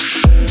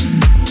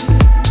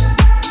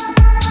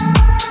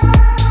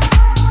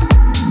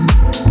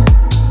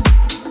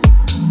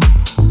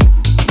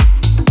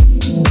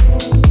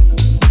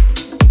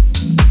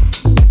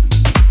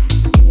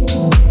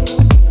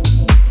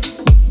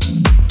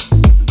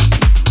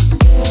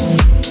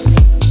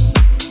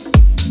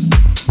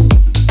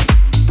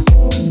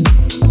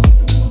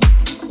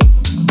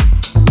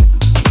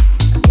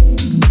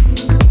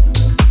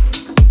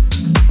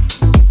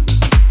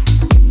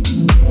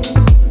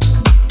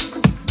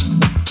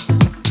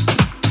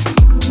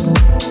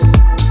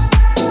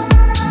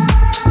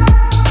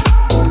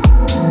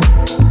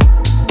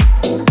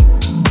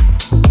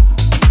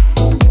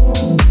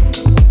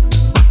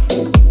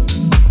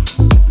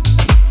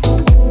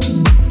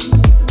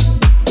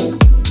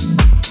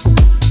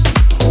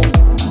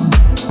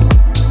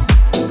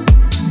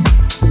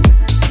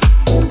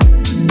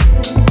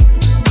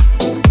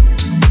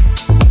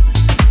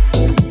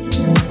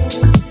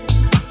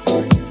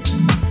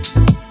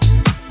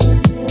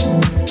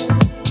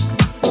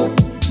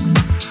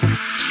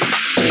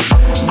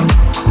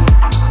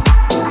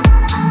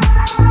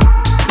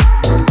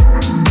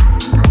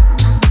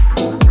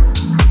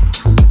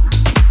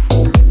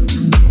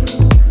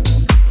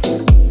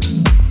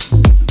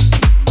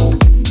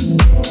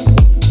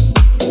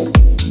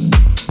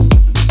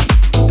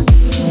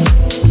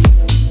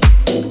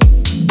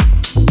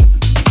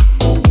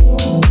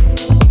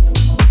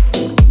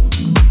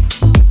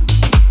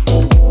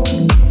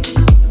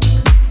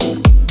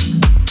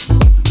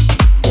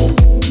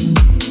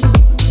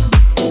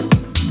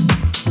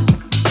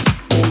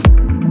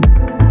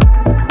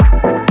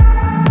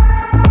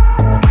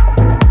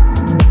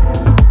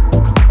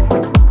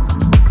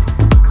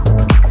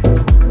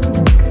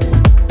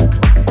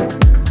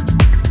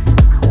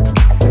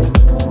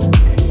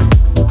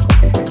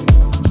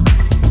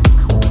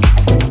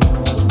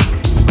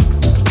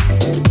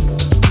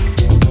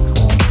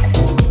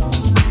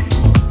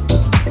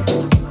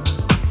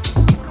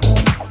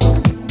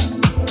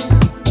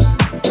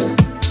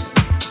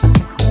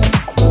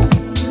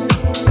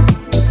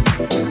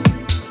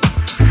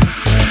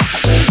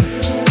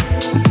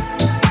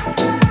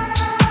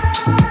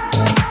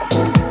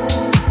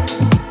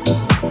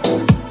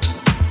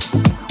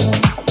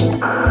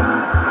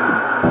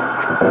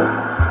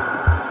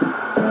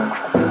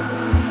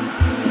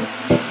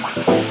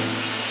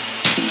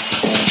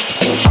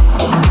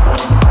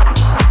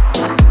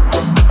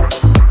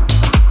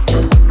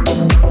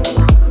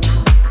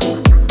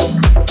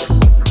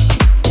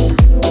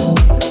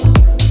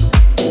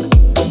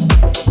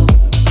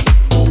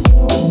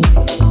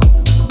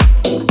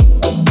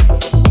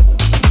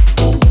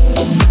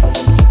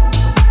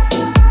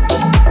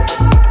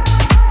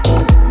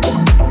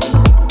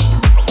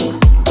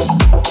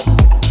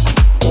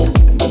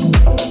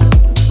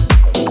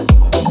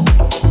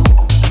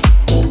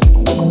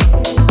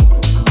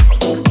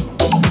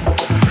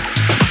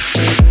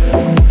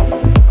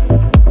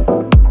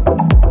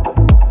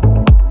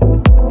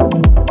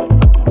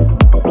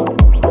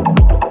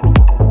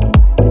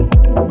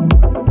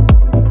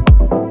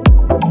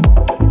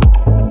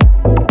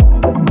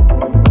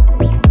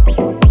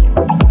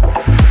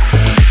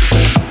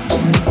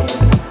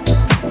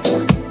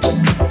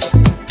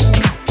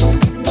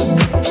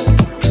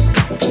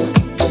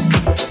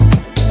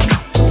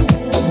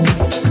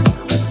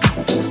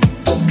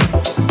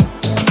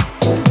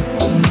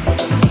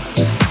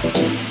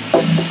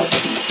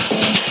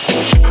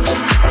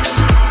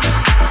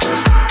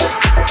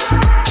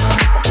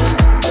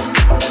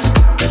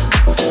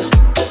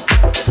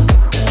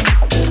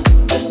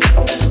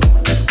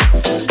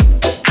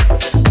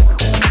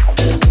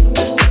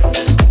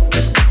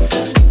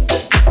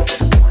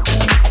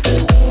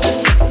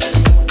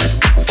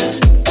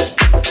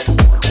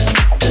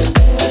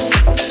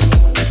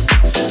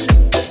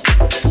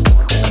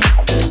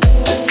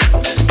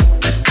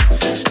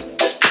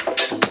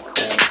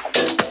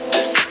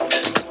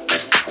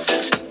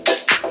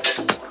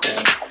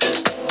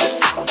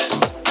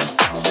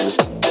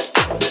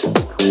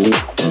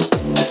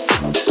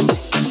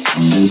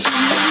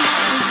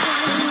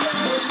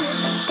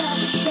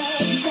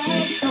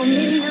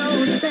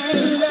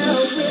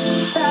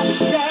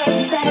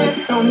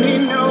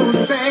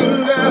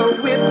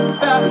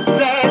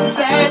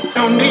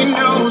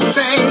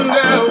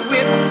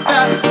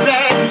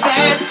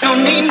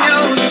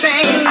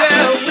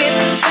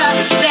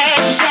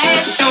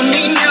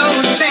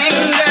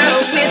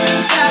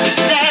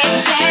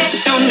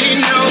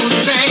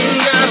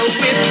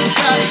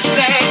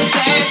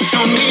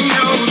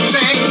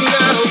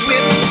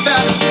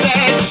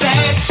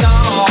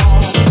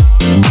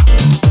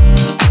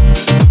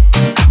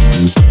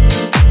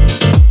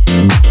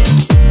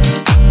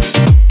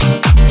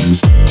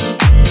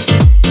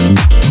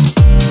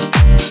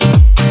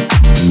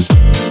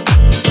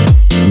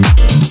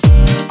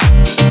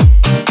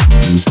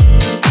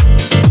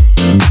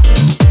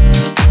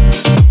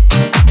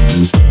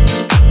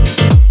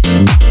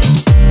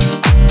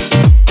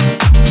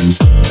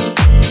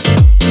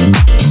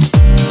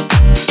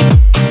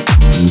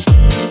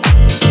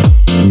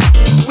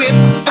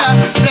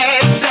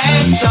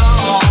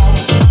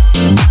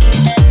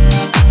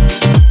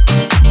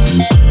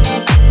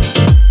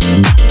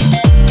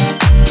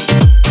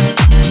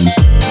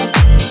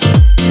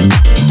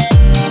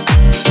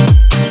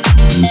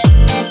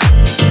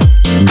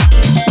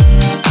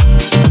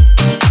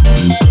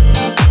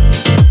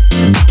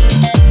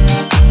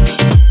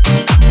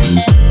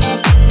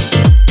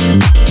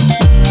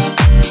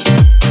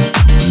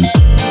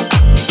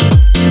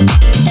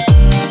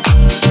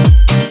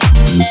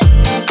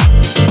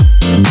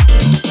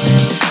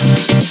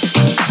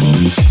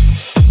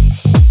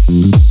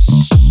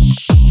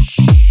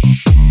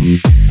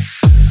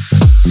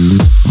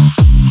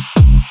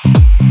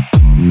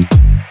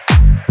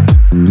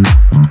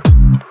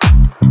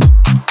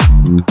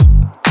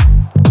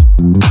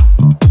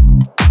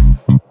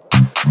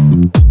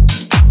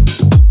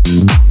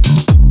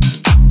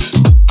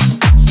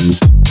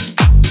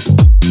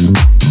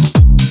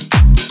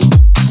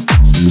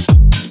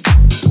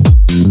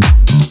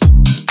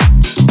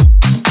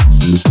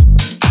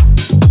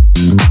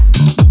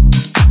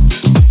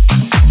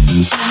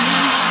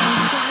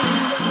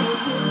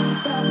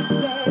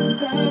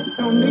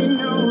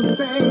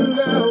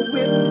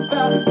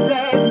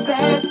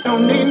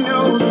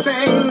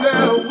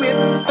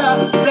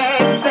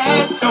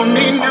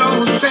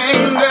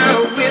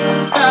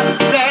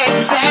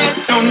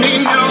 Don't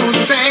need no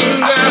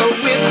singer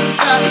with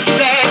the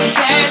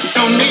sad.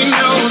 Don't need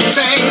no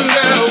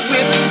singer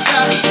with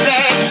the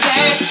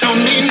sad. Don't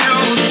need no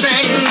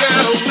singer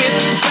with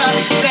the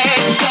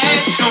sad.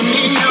 Don't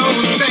need no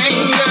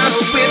singer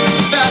with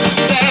the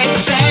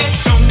sad.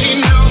 Don't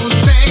need no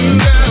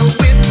singer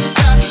with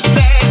the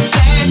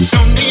sad.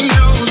 Don't need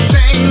no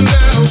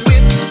singer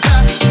with the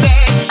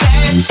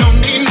sad. Don't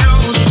need no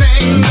singer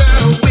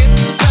with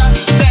the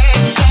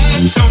sad.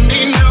 Don't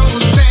need no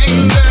singer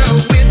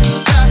with the sad.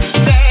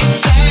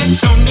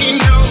 Don't need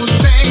no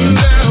singer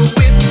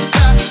with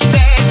the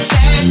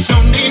sad.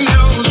 Don't need no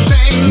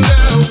singer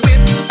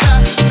with the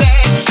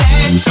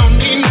sad. Don't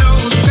need no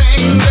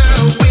singer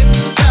with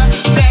the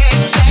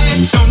sad.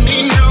 Don't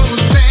need no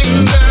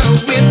singer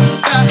with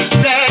the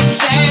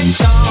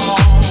sad.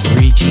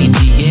 Reaching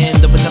the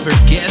end of another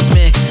guest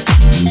mix.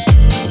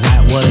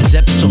 That was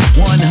episode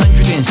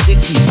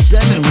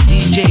 167 with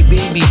DJ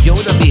Baby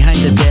Yoda behind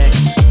the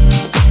decks.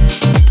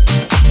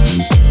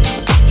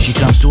 She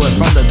comes to us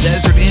from the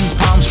desert in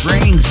Palm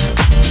Springs.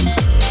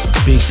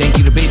 Big thank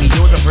you to Baby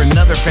Yoda for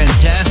another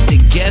fantastic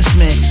guest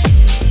mix.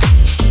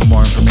 For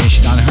more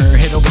information on her,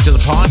 head over to the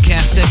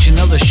podcast section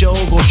of the show.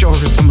 Go show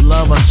her some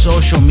love on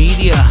social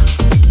media.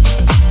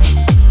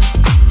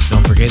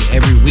 Don't forget,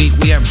 every week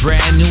we have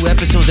brand new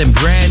episodes and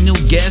brand new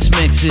guest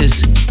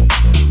mixes.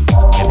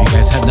 If you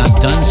guys have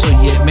not done so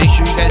yet, make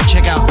sure you guys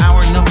check out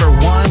our number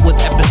 1 with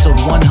episode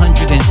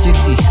 167.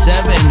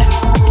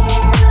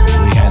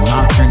 We had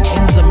Nocturne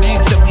in the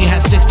mix.